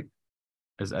necessary,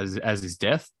 as is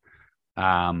death,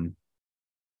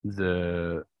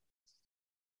 the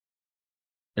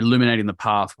illuminating the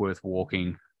path worth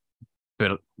walking,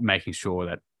 but making sure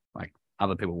that like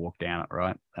other people walk down it,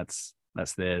 right? That's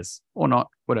theirs or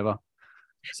not, whatever.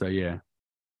 So yeah,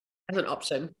 As an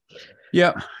option.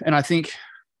 yeah. And I think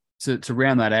to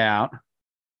round that out,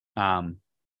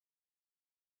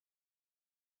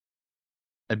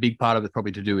 a big part of it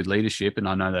probably to do with leadership, and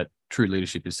I know that true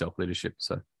leadership is self-leadership.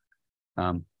 So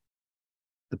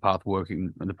the path worth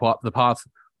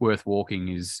walking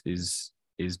is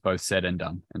both said and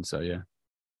done. And so yeah,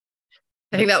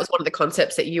 I think that was one of the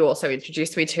concepts that you also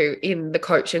introduced me to in the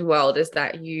coaching world, is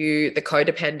that the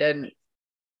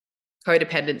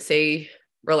codependency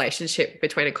relationship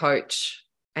between a coach,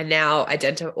 and now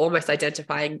almost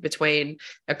identifying between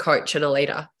a coach and a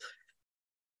leader.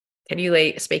 Can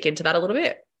you speak into that a little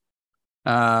bit?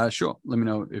 Sure. Let me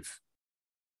know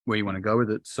where you want to go with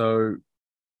it. So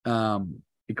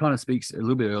it kind of speaks a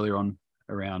little bit earlier on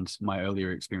around my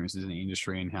earlier experiences in the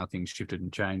industry and how things shifted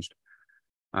and changed.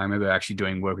 I remember actually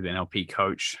doing work with an NLP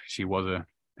coach. She was a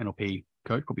NLP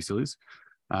coach, probably still is.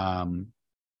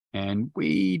 And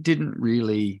we didn't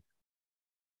really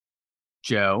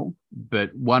gel.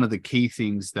 But one of the key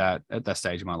things that at that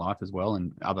stage of my life as well,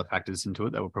 and other factors into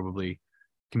it that were probably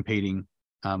competing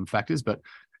factors, but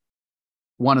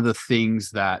one of the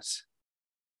things that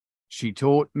she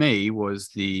taught me was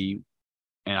and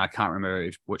I can't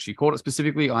remember what she called it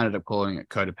specifically. I ended up calling it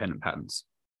codependent patterns.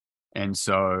 And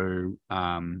so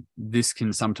this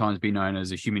can sometimes be known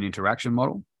as a human interaction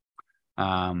model.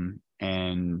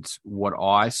 And what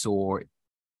I saw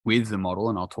with the model,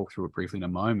 and I'll talk through it briefly in a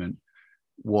moment,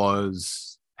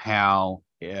 was how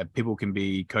people can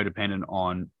be codependent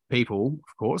on people,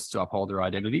 of course, to uphold their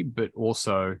identity, but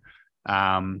also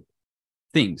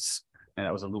things. And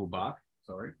that was a little bark,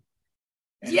 sorry.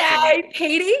 And yay,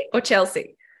 Petey or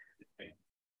Chelsea?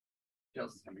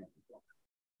 Chelsea's coming up.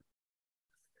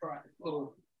 All right,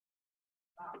 little.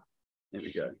 There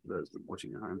we go. Those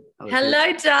watching at home.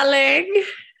 Hello, darling.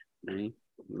 Me.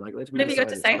 Like, let me what have you got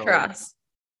to say for us?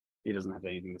 He doesn't have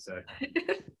anything to say.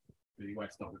 He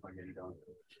won't stop if I get it going.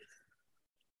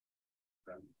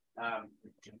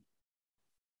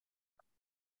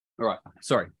 All right.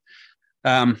 Sorry.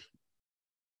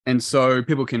 And so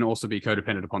people can also be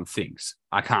codependent upon things.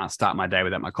 I can't start my day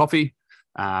without my coffee.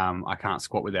 I can't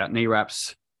squat without knee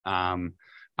wraps.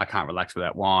 I can't relax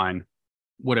without wine,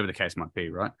 whatever the case might be,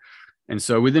 right? And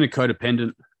so within a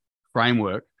codependent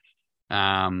framework,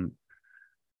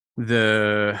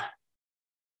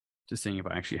 just seeing if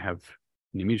I actually have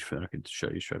an image for that I could show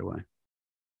you straight away.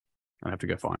 I have to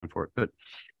go find for it. But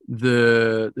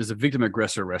there's a victim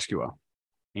aggressor rescuer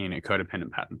in a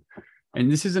codependent pattern.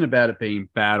 And this isn't about it being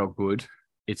bad or good.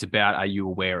 It's about, are you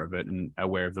aware of it and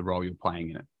aware of the role you're playing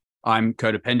in it? I'm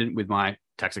codependent with my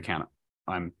tax accountant.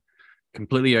 I'm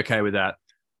completely okay with that.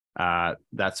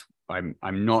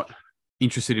 I'm not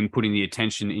interested in putting the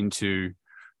attention into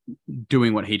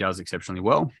doing what he does exceptionally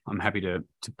well. I'm happy to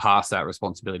pass that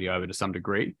responsibility over to some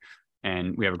degree,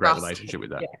 and we have a great relationship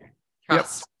with that. Yeah.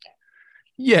 Trust.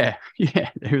 Yep. Yeah.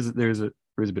 There is a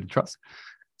bit of trust.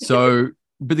 So,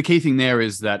 but the key thing there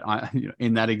is that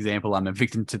in that example, I'm a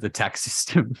victim to the tax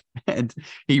system, and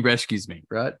he rescues me,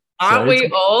 right? Aren't we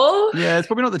all? Yeah, it's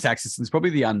probably not the tax system. It's probably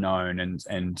the unknown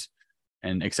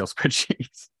and Excel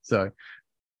spreadsheets. So,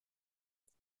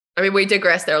 I mean, we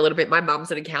digress there a little bit. My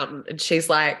mum's an accountant, and she's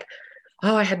like,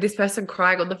 "Oh, I had this person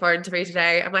crying on the phone to me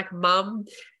today." I'm like, "Mum,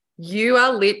 you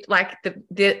are like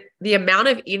the amount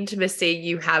of intimacy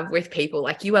you have with people,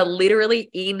 like you are literally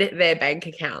in their bank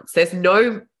accounts. There's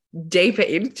no deeper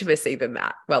intimacy than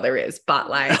that. Well, there is, but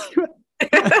like,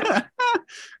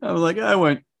 I'm like, I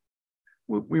won't.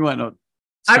 We might not.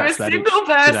 I'm a simple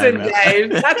person,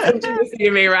 Dave. That's intimacy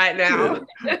to me right now.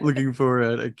 Yeah. Looking for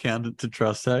an accountant to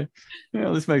trust, hey? Yeah,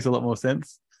 this makes a lot more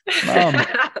sense.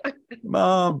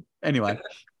 Mom. Anyway,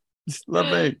 love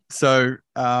me. So,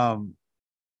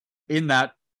 in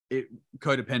that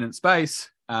codependent space,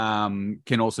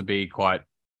 can also be quite,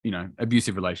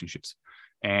 abusive relationships.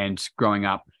 And growing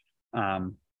up,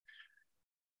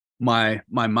 my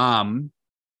mom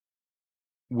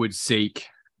would seek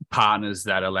partners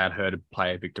that allowed her to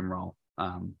play a victim role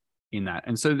in that.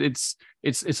 And so it's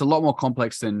a lot more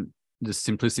complex than the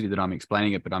simplicity that I'm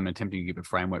explaining it, but I'm attempting to give a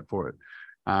framework for it.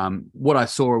 What I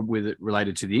saw with it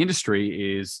related to the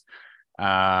industry is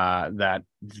that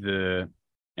the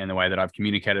way that I've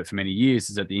communicated for many years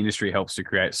is that the industry helps to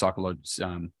create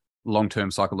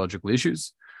long-term psychological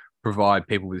issues, provide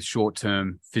people with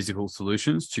short-term physical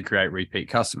solutions to create repeat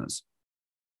customers.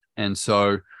 And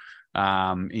so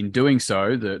in doing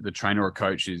so, the trainer or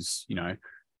coach is,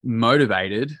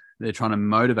 motivated. They're trying to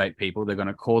motivate people. They're going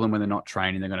to call them when they're not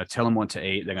training. They're going to tell them what to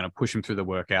eat. They're going to push them through the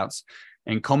workouts.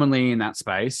 And commonly in that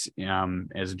space,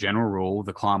 as a general rule,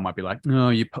 the client might be like, no,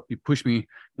 you push me,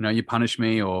 you punish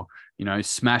me, or,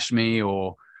 smash me,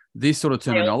 or this sort of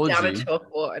terminology. Down a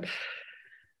chalkboard.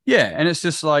 Yeah. And it's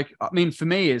just like, I mean, for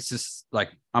me, it's just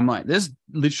like, I'm like, there's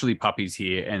literally puppies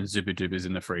here and Zupa Dupas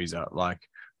in the freezer. Like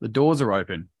the doors are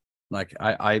open. Like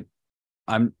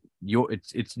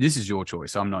this is your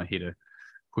choice. I'm not here to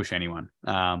push anyone.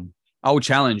 I will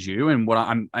challenge you. And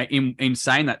what in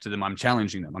saying that to them, I'm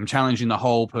challenging them. I'm challenging the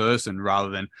whole person rather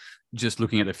than just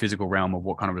looking at the physical realm of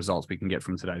what kind of results we can get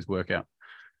from today's workout.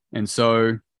 And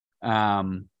so,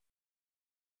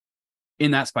 in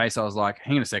that space, I was like,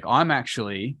 hang on a sec, I'm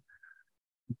actually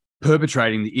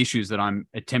perpetrating the issues that I'm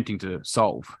attempting to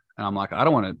solve. And I'm like, I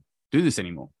don't want to do this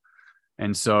anymore.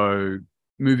 And so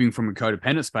moving from a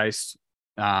codependent space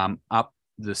up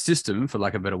the system, for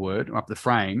lack of a better word, up the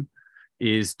frame,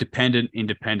 is dependent,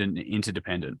 independent,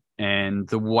 interdependent. And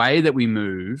the way that we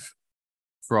move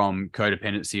from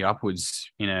codependency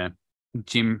upwards in a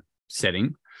gym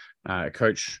setting,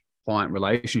 coach client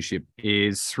relationship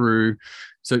is through,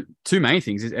 so two main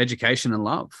things is education and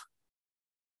love.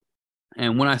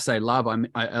 And when I say love,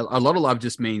 a lot of love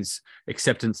just means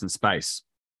acceptance and space.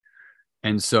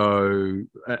 And so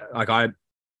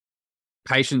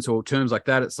patience or terms like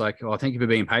that, it's like, oh, thank you for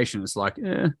being patient. It's like,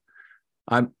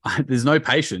 there's no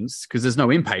patience because there's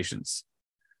no impatience.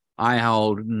 I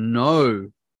hold no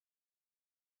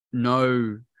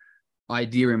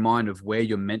idea in mind of where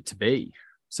you're meant to be.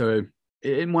 So,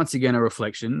 and once again, a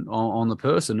reflection on the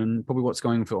person and probably what's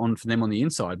going on for them on the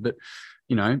inside. But,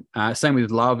 same with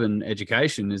love and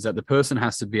education is that the person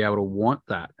has to be able to want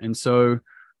that. And so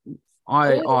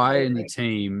I and the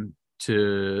team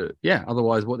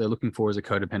otherwise what they're looking for is a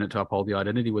codependent to uphold the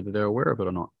identity, whether they're aware of it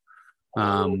or not.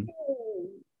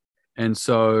 And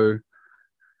so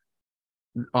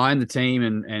I and the team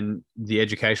and the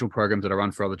educational programs that I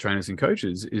run for other trainers and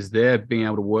coaches is they're being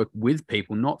able to work with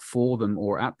people, not for them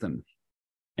or at them.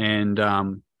 And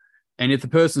if the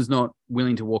person's not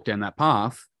willing to walk down that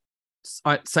path,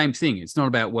 same thing. It's not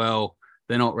about, well,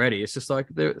 they're not ready. It's just like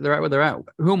they're at where they're at.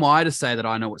 Who am I to say that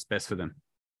I know what's best for them?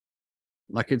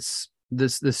 Like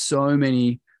there's so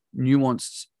many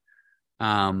nuanced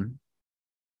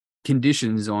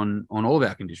conditions on all of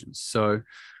our conditions. So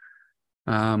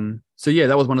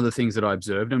that was one of the things that I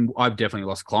observed, and I've definitely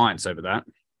lost clients over that.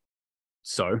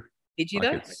 So did you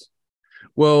though?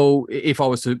 Well, if I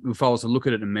was to look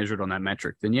at it and measure it on that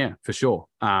metric, then yeah, for sure.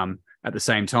 At the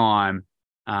same time,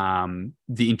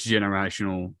 the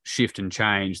intergenerational shift and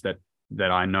change that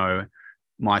I know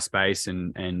my space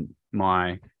and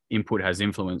my input has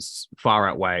influenced far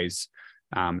outweighs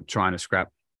trying to scrap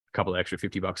a couple of extra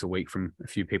 $50 a week from a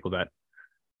few people that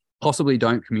possibly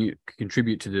don't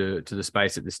contribute to the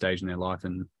space at this stage in their life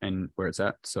and where it's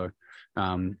at. So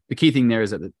the key thing there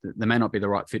is that they may not be the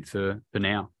right fit for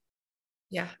now.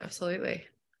 Yeah, absolutely.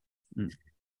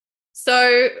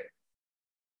 So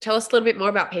tell us a little bit more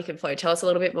about Peak and Flow. Tell us a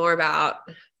little bit more about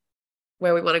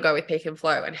where we want to go with Peak and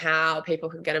Flow and how people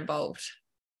can get involved.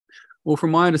 Well,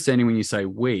 from my understanding, when you say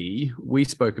we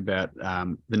spoke about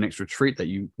the next retreat that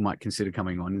you might consider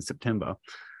coming on in September.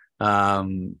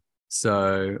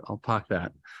 So I'll park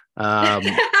that.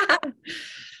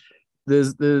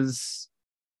 There's,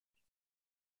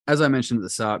 as I mentioned at the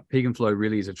start, Peak and Flow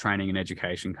really is a training and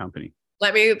education company.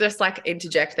 Let me just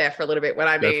interject there for a little bit. What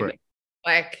I mean,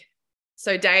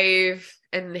 so Dave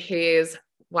and his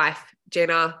wife,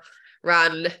 Jenna,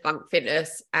 run Funk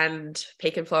Fitness, and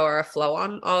Peak and Flow are a flow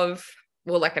on of,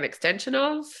 an extension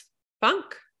of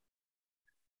Funk.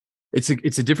 It's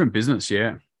a different business.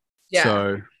 Yeah.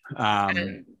 So,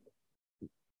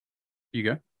 you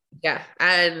go. Yeah.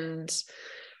 And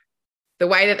the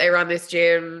way that they run this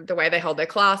gym, the way they hold their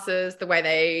classes, the way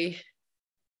they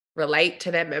relate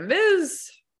to their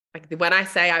members. When I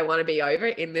say I want to be over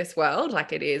in this world,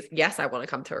 it is, yes, I want to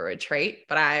come to a retreat,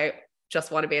 but I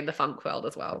just want to be in the funk world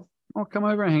as well. Oh, come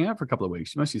over and hang out for a couple of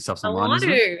weeks. Most of your stuff's online. I want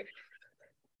to.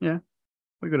 Yeah.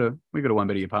 We got a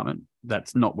one-beddy apartment.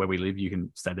 That's not where we live. You can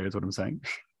stay there is what I'm saying.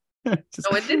 Just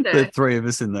it's in there. The three of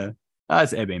us in the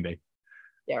it's Airbnb.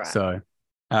 Yeah, right.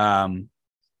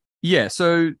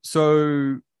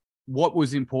 So what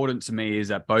was important to me is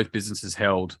that both businesses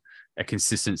held a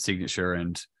consistent signature,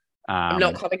 and I'm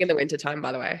not coming in the wintertime,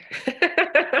 by the way.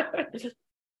 It's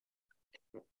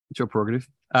your prerogative.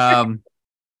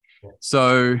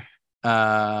 So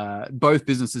both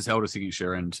businesses held a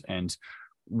signature, and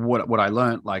what I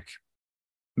learned,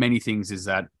 many things, is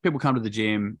that people come to the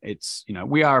gym. It's,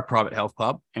 we are a private health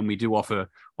club, and we do offer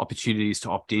opportunities to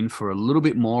opt in for a little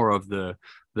bit more of the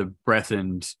breath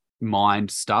and mind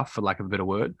stuff, for lack of a better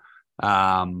word.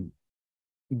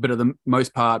 But at the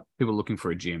most part, people are looking for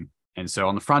a gym. And so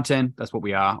on the front end, that's what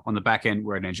we are. On the back end,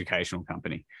 we're an educational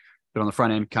company. But on the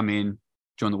front end, come in,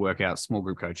 join the workouts, small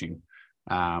group coaching,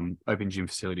 open gym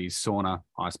facilities, sauna,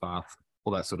 ice bath,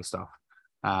 all that sort of stuff.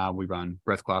 We run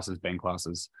breath classes, bend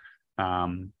classes,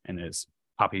 and there's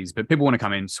puppies. But people want to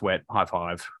come in, sweat, high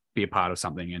five, be a part of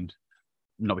something, and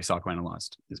not be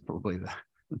psychoanalyzed is probably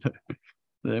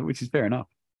which is fair enough.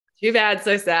 Too bad,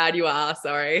 so sad you are.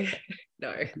 Sorry.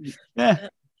 No. Yeah.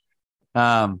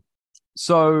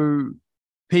 So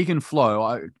Peak and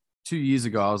Flow, 2 years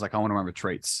ago, I was like, I want to run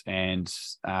retreats. And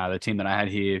the team that I had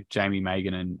here, Jamie,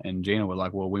 Megan, and Gina, were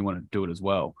like, well, we want to do it as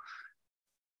well.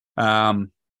 And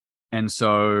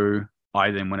so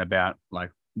I then went about,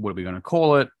 what are we going to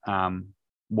call it?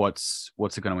 What's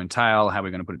it going to entail? How are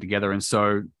we going to put it together? And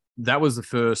so that was the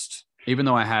first, even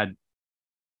though I had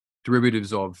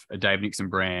derivatives of a Dave Nixon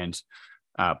brand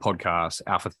podcast,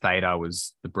 Alpha Theta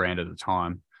was the brand at the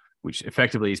time, which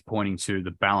effectively is pointing to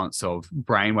the balance of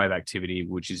brainwave activity,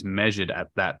 which is measured at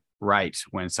that rate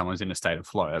when someone's in a state of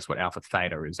flow. That's what alpha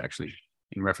theta is actually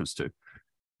in reference to.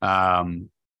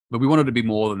 But we wanted to be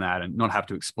more than that and not have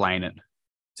to explain it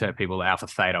to people. Alpha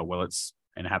theta,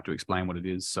 and have to explain what it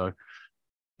is. So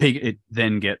peak, it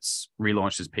then gets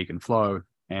relaunched as peak and flow,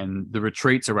 and the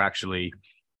retreats are actually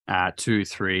 2,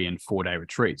 3, and 4 day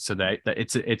retreats. So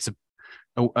it's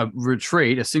a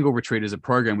retreat. A single retreat is a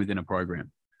program within a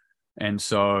program, and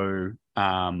so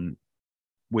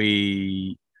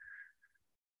we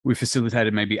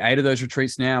facilitated maybe 8 of those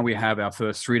retreats. Now we have our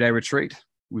first 3 day retreat.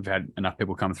 We've had enough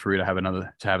people come through to have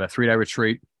a 3 day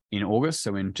retreat in August,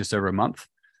 so in just over a month,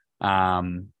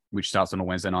 which starts on a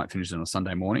Wednesday night, finishes on a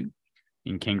Sunday morning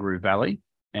in Kangaroo Valley.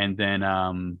 And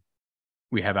then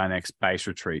we have our next base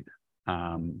retreat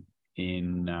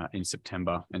in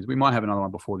September, and we might have another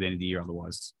one before the end of the year.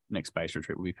 Otherwise, next base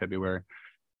retreat will be February.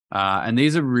 And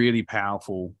these are really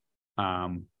powerful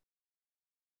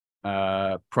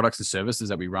products and services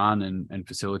that we run and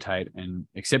facilitate, and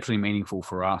exceptionally meaningful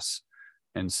for us.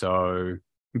 And so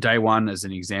day one, as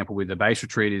an example, with the base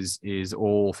retreat is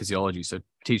all physiology. So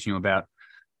teaching you about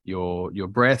your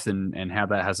breath and how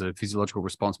that has a physiological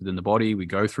response within the body. We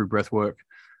go through breath work.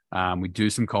 We do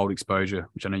some cold exposure,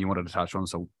 which I know you wanted to touch on,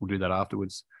 so we'll do that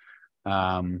afterwards.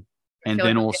 And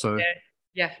then also...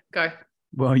 Yeah, go.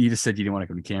 Well, you just said you didn't want to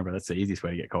come to Canberra. That's the easiest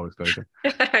way to get cold exposure.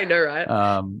 I know,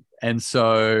 right? And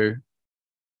so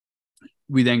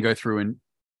we then go through and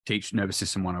teach Nervous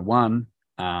System 101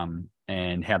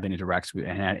 and how that interacts with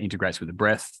and how it integrates with the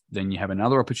breath. Then you have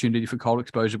another opportunity for cold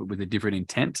exposure, but with a different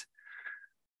intent.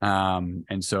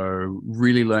 And so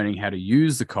really learning how to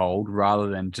use the cold rather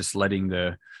than just letting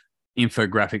the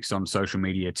infographics on social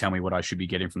media tell me what I should be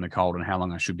getting from the cold and how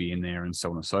long I should be in there and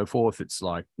so on and so forth. It's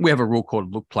like we have a rule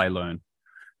called look, play, learn.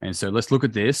 And so let's look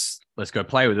at this, let's go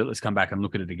play with it, let's come back and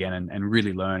look at it again and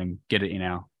really learn and get it in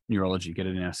our neurology, get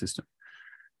it in our system.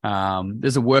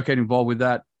 There's a workout involved with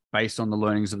that based on the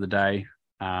learnings of the day,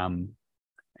 and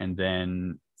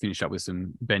then finish up with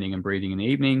some bending and breathing in the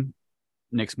evening.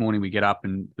 Next morning we get up,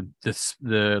 and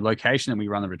the location that we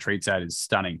run the retreats at is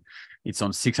stunning. It's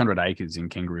on 600 acres in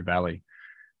Kangaroo Valley,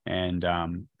 and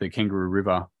the Kangaroo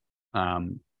River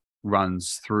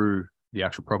runs through the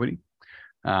actual property.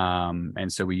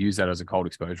 And so we use that as a cold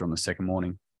exposure on the second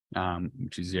morning,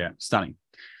 which is, stunning.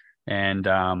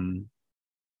 And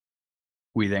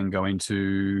we then go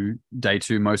into day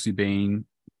 2, mostly being,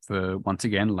 for once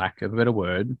again, lack of a better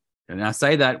word. And I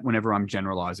say that whenever I'm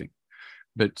generalizing,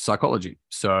 but psychology.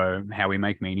 So how we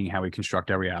make meaning, how we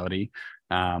construct our reality,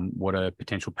 what are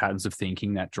potential patterns of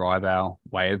thinking that drive our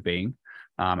way of being,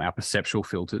 our perceptual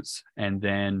filters, and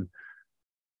then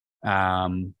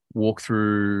walk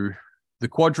through the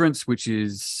quadrants, which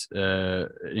is an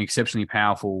exceptionally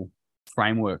powerful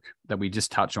framework that we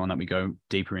just touch on, that we go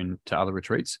deeper into other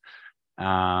retreats,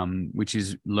 which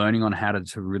is learning on how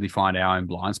to really find our own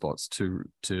blind spots,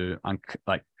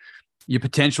 like your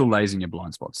potential lays in your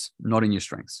blind spots, not in your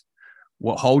strengths.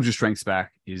 What holds your strengths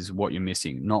back is what you're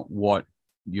missing, not what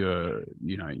you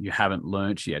haven't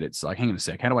learned yet. It's like, hang on a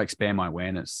sec, how do I expand my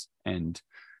awareness? And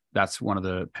that's one of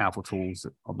the powerful tools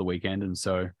of the weekend.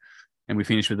 And we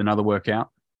finish with another workout,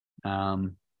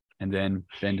 and then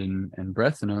bend and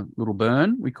breath and a little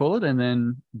burn, we call it, and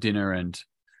then dinner and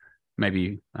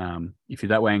maybe, if you're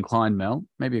that way inclined, Mel,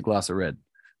 maybe a glass of red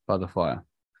by the fire.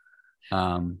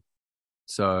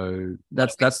 So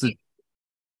that's the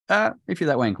if you're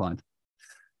that way inclined.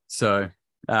 So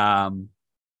and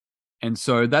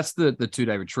so that's the 2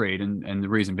 day retreat, and the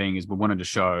reason being is we wanted to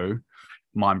show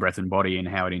mind, breath, and body and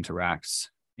how it interacts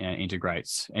and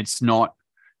integrates.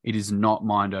 It is not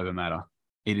mind over matter.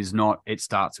 It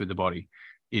starts with the body.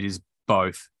 It is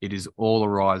both. It is all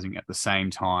arising at the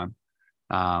same time.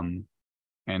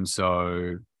 And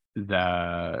so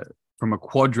from a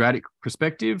quadratic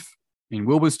perspective, in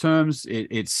Wilbur's terms,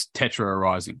 it's tetra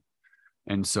arising.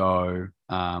 And so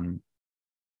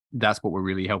that's what we're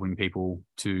really helping people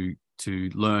to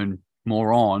learn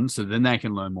more on, so then they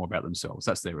can learn more about themselves.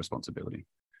 That's their responsibility.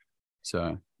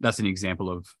 So that's an example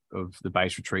of the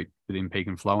base retreat within Peak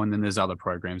and Flow. And then there's other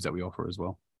programs that we offer as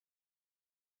well.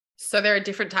 So there are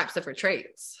different types of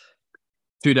retreats.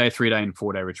 2 day, 3 day, and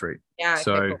 4 day retreat. Yeah. Okay,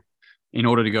 so cool. In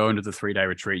order to go into the 3 day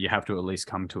retreat, you have to have at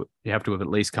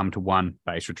least come to one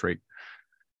base retreat.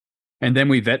 And then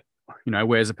we vet,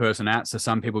 where's a person at? So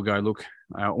some people go, look,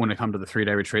 I want to come to the 3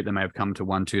 day retreat. They may have come to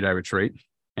 1 2 day retreat.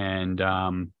 And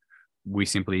we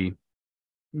simply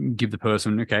give the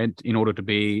person, okay, in order to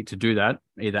do that,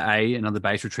 either another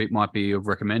base retreat might be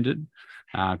recommended,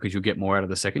 because you'll get more out of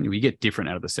the second. You get different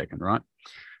out of the second, right?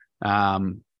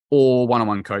 Or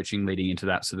one-on-one coaching leading into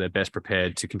that, so they're best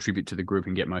prepared to contribute to the group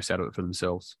and get most out of it for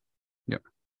themselves. Yep.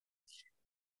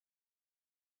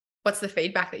 What's the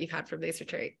feedback that you've had from these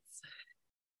retreats?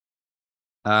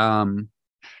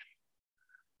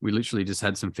 We literally just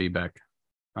had some feedback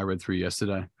I read through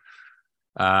yesterday.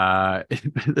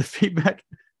 The feedback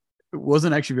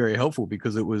wasn't actually very helpful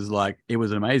because it was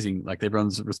amazing. Like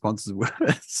everyone's responses were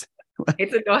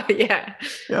It's annoying, yeah.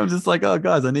 I'm just like, oh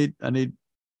guys, I need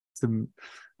some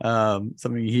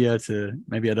something here to,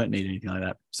 maybe I don't need anything like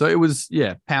that. So it was,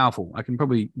 powerful. I can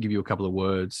probably give you a couple of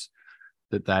words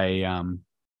that they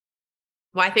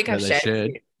well, I think I've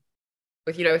shared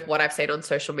with what I've seen on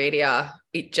social media.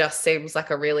 It just seems like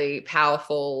a really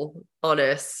powerful,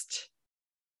 honest,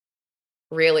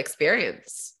 real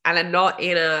experience, and not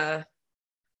in a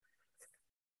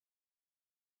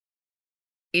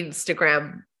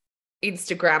Instagrammable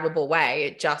way.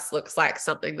 It just looks like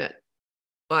something that,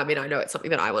 well, I mean, I know it's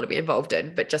something that I want to be involved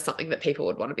in, but just something that people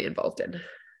would want to be involved in.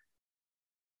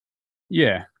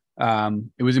 Yeah.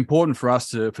 It was important for us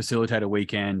to facilitate a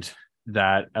weekend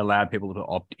that allowed people to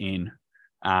opt in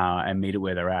and meet it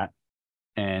where they're at.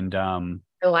 And I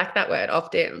like that word,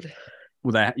 opt in.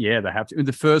 Well, they have to.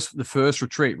 The first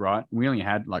retreat, right? We only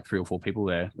had like 3 or 4 people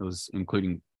there. It was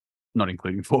not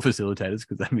including 4 facilitators,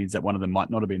 because that means that one of them might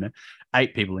not have been there.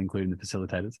 8 people, including the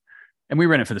facilitators. And we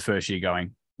ran it for the first year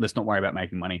going, let's not worry about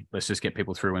making money. Let's just get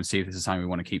people through and see if this is something we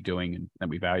want to keep doing and that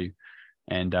we value.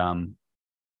 And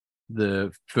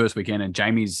the first weekend, and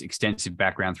Jamie's extensive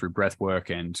background through breath work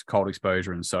and cold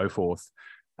exposure and so forth,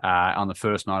 on the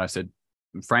first night, I said,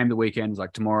 frame the weekend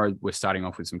like tomorrow we're starting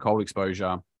off with some cold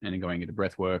exposure and then going into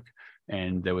breath work.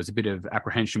 And there was a bit of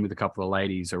apprehension with a couple of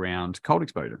ladies around cold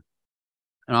exposure.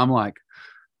 And I'm like,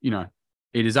 it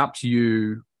is up to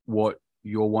you what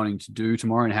you're wanting to do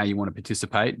tomorrow and how you want to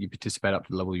participate. You participate up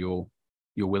to the level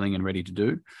you're willing and ready to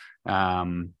do.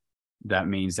 That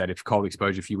means that if cold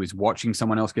exposure for you is watching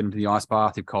someone else get into the ice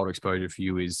bath, if cold exposure for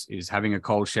you is having a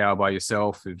cold shower by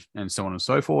yourself, and so on and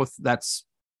so forth,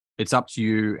 it's up to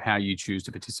you how you choose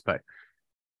to participate.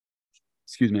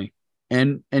 Excuse me.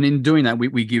 And in doing that,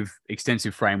 we give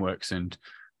extensive frameworks and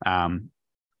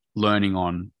learning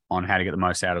on how to get the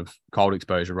most out of cold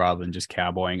exposure rather than just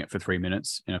cowboying it for 3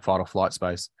 minutes in a fight or flight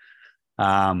space.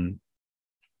 But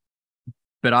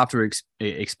after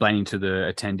explaining to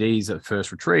the attendees at the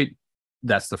first retreat,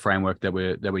 that's the framework that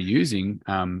we're using.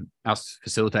 Us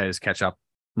facilitators catch up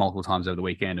multiple times over the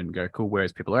weekend and go, cool,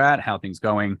 where's people are at? How are things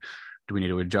going? Do we need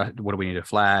to adjust? What do we need to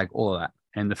flag? All of that.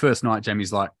 And the first night,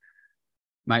 Jamie's like,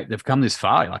 mate, they've come this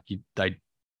far. Like they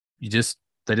just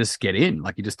get in.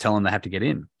 Like you just tell them they have to get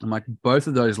in. I'm like, both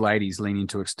of those ladies lean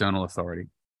into external authority.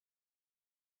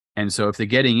 And so if they're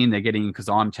getting in because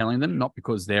I'm telling them, not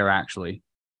because they're actually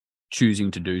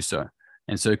choosing to do so.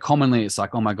 And so commonly it's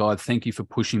like, oh my God, thank you for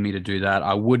pushing me to do that.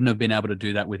 I wouldn't have been able to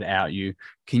do that without you.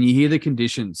 Can you hear the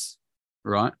conditions?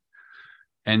 Right.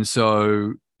 And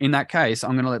so in that case,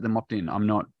 I'm going to let them opt in. I'm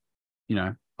not,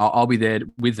 I'll be there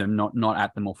with them, not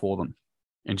at them or for them.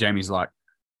 And Jamie's like,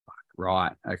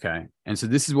 right, okay. And so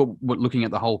this is what looking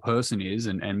at the whole person is,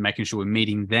 and making sure we're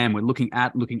meeting them. We're looking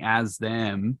as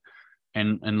them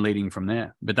and leading from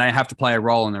there. But they have to play a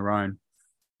role in their own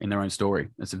story.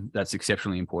 That's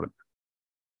exceptionally important.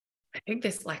 I think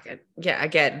this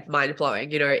again, mind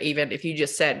blowing, even if you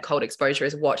just said cold exposure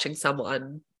is watching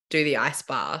someone do the ice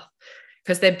bath,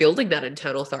 because they're building that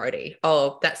internal authority.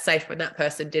 Oh, that's safe when that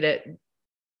person did it.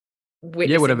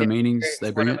 Whatever meanings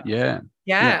they bring it. Yeah.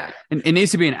 And it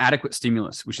needs to be an adequate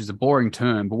stimulus, which is a boring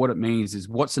term, but what it means is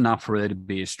what's enough for there to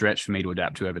be a stretch for me to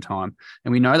adapt to over time.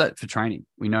 And we know that for training.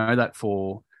 We know that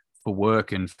for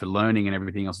work and for learning and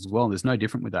everything else as well. There's no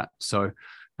different with that. So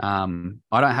I don't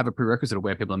have a prerequisite of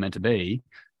where people are meant to be,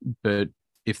 but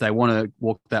if they want to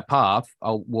walk that path,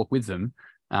 I'll walk with them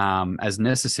as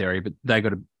necessary, but they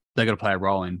got to play a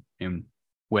role in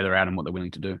where they're at and what they're willing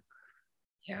to do.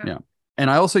 Yeah. And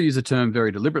I also use the term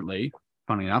very deliberately,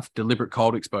 funny enough, deliberate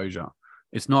cold exposure.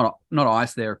 It's not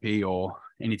ice therapy or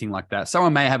anything like that.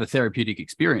 Someone may have a therapeutic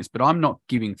experience, but I'm not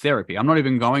giving therapy. I'm not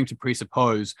even going to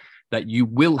presuppose that you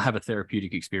will have a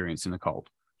therapeutic experience in the cold.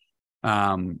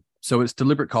 So it's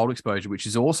deliberate cold exposure, which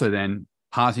is also then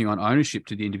passing on ownership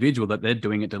to the individual that they're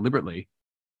doing it deliberately,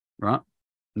 right?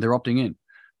 They're opting in.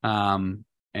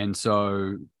 And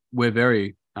so we're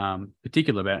very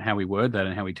particular about how we word that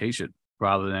and how we teach it,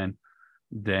 rather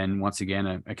than once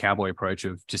again a cowboy approach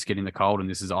of just getting the cold and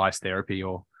this is ice therapy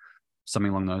or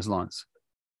something along those lines.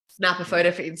 Snap a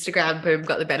photo for Instagram, boom,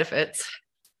 got the benefits.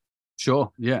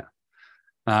 Sure, yeah.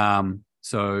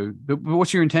 So but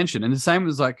what's your intention? And the same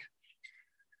was like,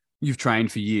 you've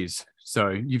trained for years, so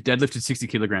you've deadlifted 60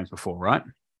 kilograms before, right?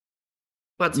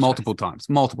 Once or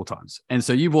multiple times. And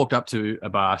so you've walked up to a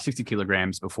bar 60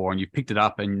 kilograms before and you've picked it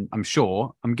up, and I'm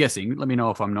guessing, let me know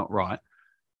if I'm not right.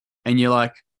 And you're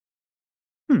like,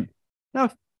 no,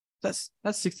 that's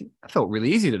 60. I felt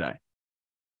really easy today.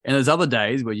 And there's other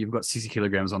days where you've got 60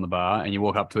 kilograms on the bar and you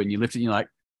walk up to it and you lift it and you're like,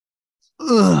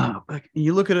 ugh. Like,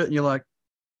 you look at it and you're like,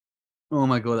 oh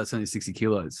my God, that's only 60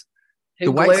 kilos.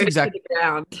 The weight's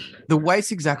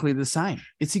exactly the same.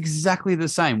 It's exactly the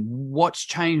same. What's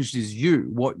changed is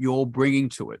what you're bringing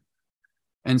to it.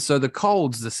 And so the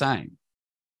cold's the same.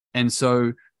 And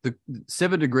so the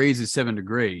 7 degrees is 7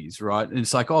 degrees, right? And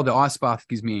it's like, oh, the ice bath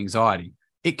gives me anxiety.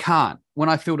 It can't. When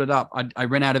I filled it up, I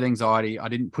ran out of anxiety. I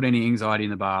didn't put any anxiety in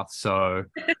the bath. So,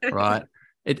 right.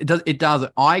 It does.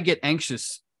 I get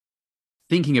anxious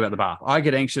thinking about the bath. I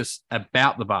get anxious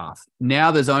about the bath.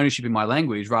 Now there's ownership in my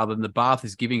language rather than the bath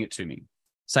is giving it to me.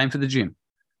 Same for the gym.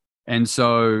 And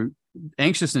so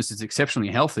anxiousness is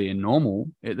exceptionally healthy and normal.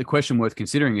 The question worth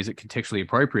considering, is it contextually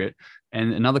appropriate?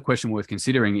 And another question worth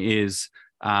considering is,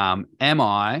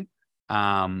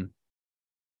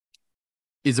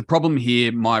 is the problem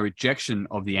here my rejection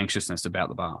of the anxiousness about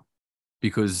the bath?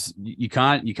 Because you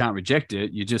can't reject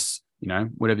it. You just,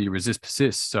 whatever you resist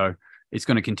persists. So it's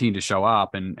going to continue to show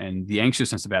up, and the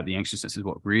anxiousness about the anxiousness is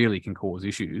what really can cause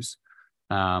issues.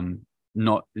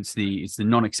 It's the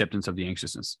non-acceptance of the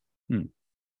anxiousness.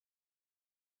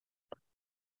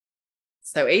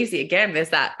 So easy. Again, there's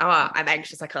that, I'm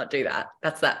anxious, I can't do that.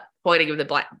 That's that pointing of the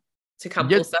black to come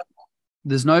full circle.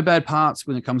 There's no bad parts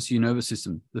when it comes to your nervous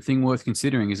system. The thing worth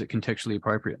considering, is it contextually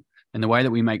appropriate? And the way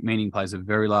that we make meaning plays a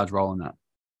very large role in that.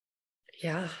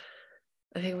 Yeah.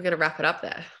 I think we're going to wrap it up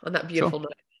there on that beautiful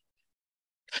note.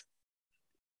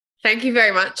 Thank you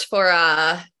very much for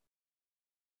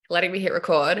letting me hit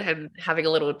record and having a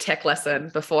little tech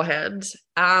lesson beforehand.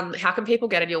 How can people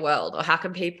get in your world, or how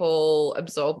can people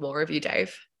absorb more of you,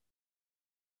 Dave?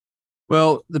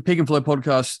 Well, the Peak and Flow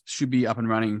podcast should be up and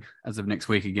running as of next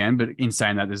week again. But in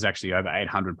saying that, there's actually over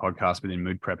 800 podcasts within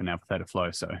Mood Prep and Alpha Theta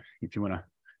Flow. So if you want to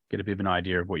get a bit of an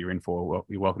idea of what you're in for, well,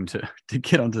 you're welcome to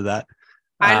get onto that.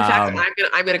 In fact,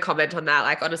 I'm going to comment on that.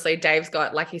 Like, honestly, Dave's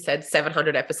got, like he said,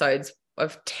 700 episodes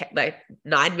of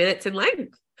 9 minutes in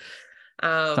length.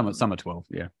 Some are 12,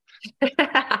 yeah.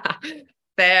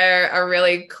 They're a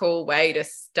really cool way to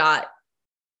start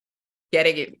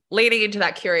leading into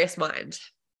that curious mind.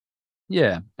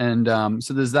 Yeah. And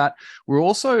so there's that. We're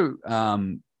also,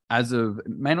 as of, it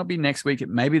may not be next week, it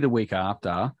may be the week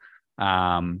after,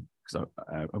 because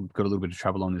I've got a little bit of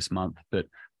travel on this month, but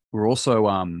we're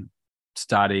also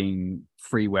starting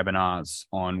free webinars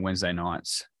on Wednesday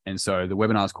nights. And so the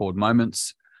webinar is called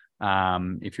Moments.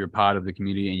 If you're a part of the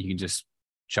community and you can just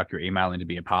chuck your email in to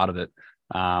be a part of it,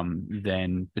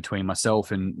 then between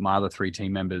myself and my other 3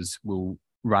 team members, we'll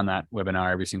run that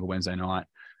webinar every single Wednesday night,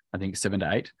 I think 7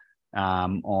 to 8,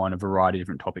 on a variety of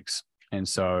different topics. And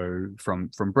so from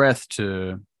breath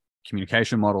to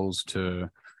communication models to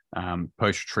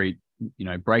post-retreat,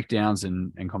 breakdowns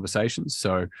and conversations.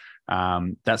 So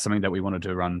that's something that we wanted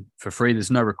to run for free.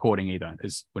 There's no recording either.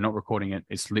 We're not recording it.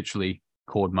 It's literally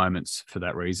called Moments for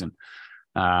that reason.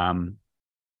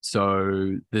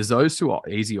 So there's those 2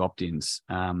 easy opt-ins.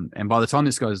 And by the time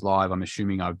this goes live, I'm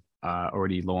assuming I've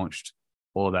already launched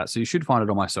all of that. So you should find it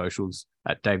on my socials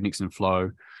at Dave Nixon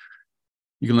Flow.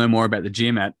 You can learn more about the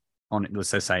gym on,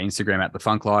 let's just say, Instagram at The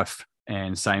Funk Life,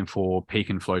 and same for Peak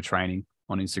and Flow Training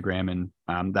on Instagram.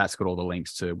 And that's got all the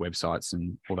links to websites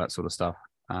and all that sort of stuff.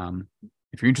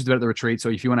 If you're interested at the retreats,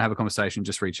 or if you want to have a conversation,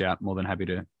 just reach out. More than happy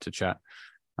to chat.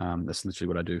 That's literally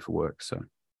what I do for work. So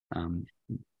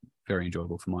very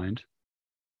enjoyable from my end.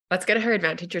 Let's get a Her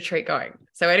Advantage retreat going.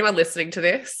 So anyone listening to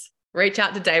this, reach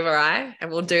out to Dave or I, and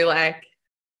we'll do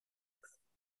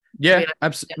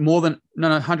absolutely. More than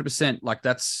 100%. Like,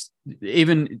 that's,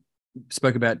 even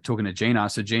spoke about talking to Gina.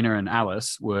 So Gina and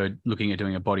Alice were looking at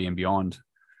doing a Body and Beyond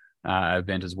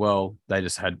event as well. They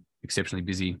just had exceptionally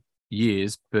busy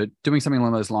years, but doing something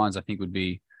along those lines, I think, would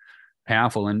be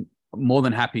powerful, and more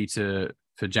than happy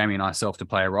for Jamie and myself to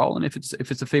play a role. And if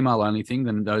it's a female only thing,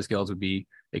 then those girls would be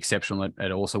exceptional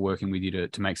at also working with you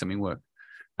to make something work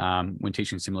when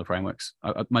teaching similar frameworks.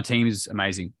 My team is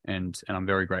amazing, and I'm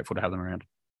very grateful to have them around.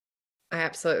 I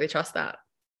absolutely trust that.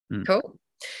 Cool.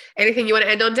 Anything you want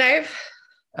to end on, Dave?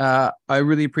 I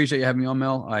really appreciate you having me on,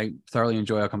 Mel. I thoroughly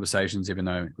enjoy our conversations, even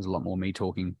though it was a lot more me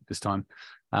talking this time,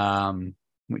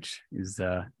 which is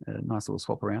a nice little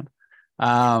swap around.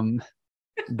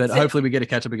 But hopefully we get to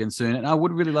catch up again soon. And I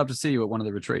would really love to see you at one of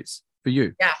the retreats for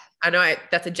you. Yeah, I know.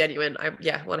 That's a genuine, I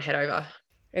want to head over.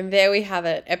 And there we have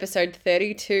it, episode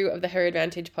 32 of the Her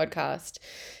Advantage podcast.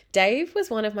 Dave was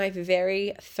one of my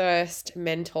very first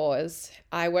mentors.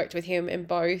 I have worked with him in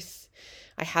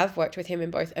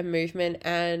both a movement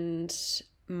and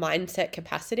mindset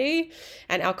capacity,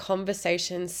 and our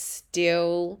conversations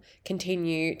still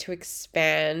continue to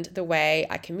expand the way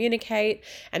I communicate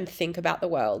and think about the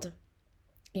world.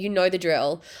 You know the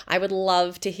drill. I would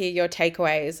love to hear your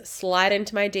takeaways. Slide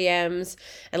into my DMs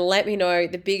and let me know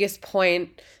the biggest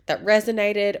point that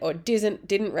resonated or didn't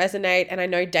resonate. And I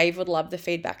know Dave would love the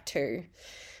feedback too.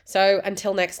 So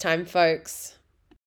until next time, folks.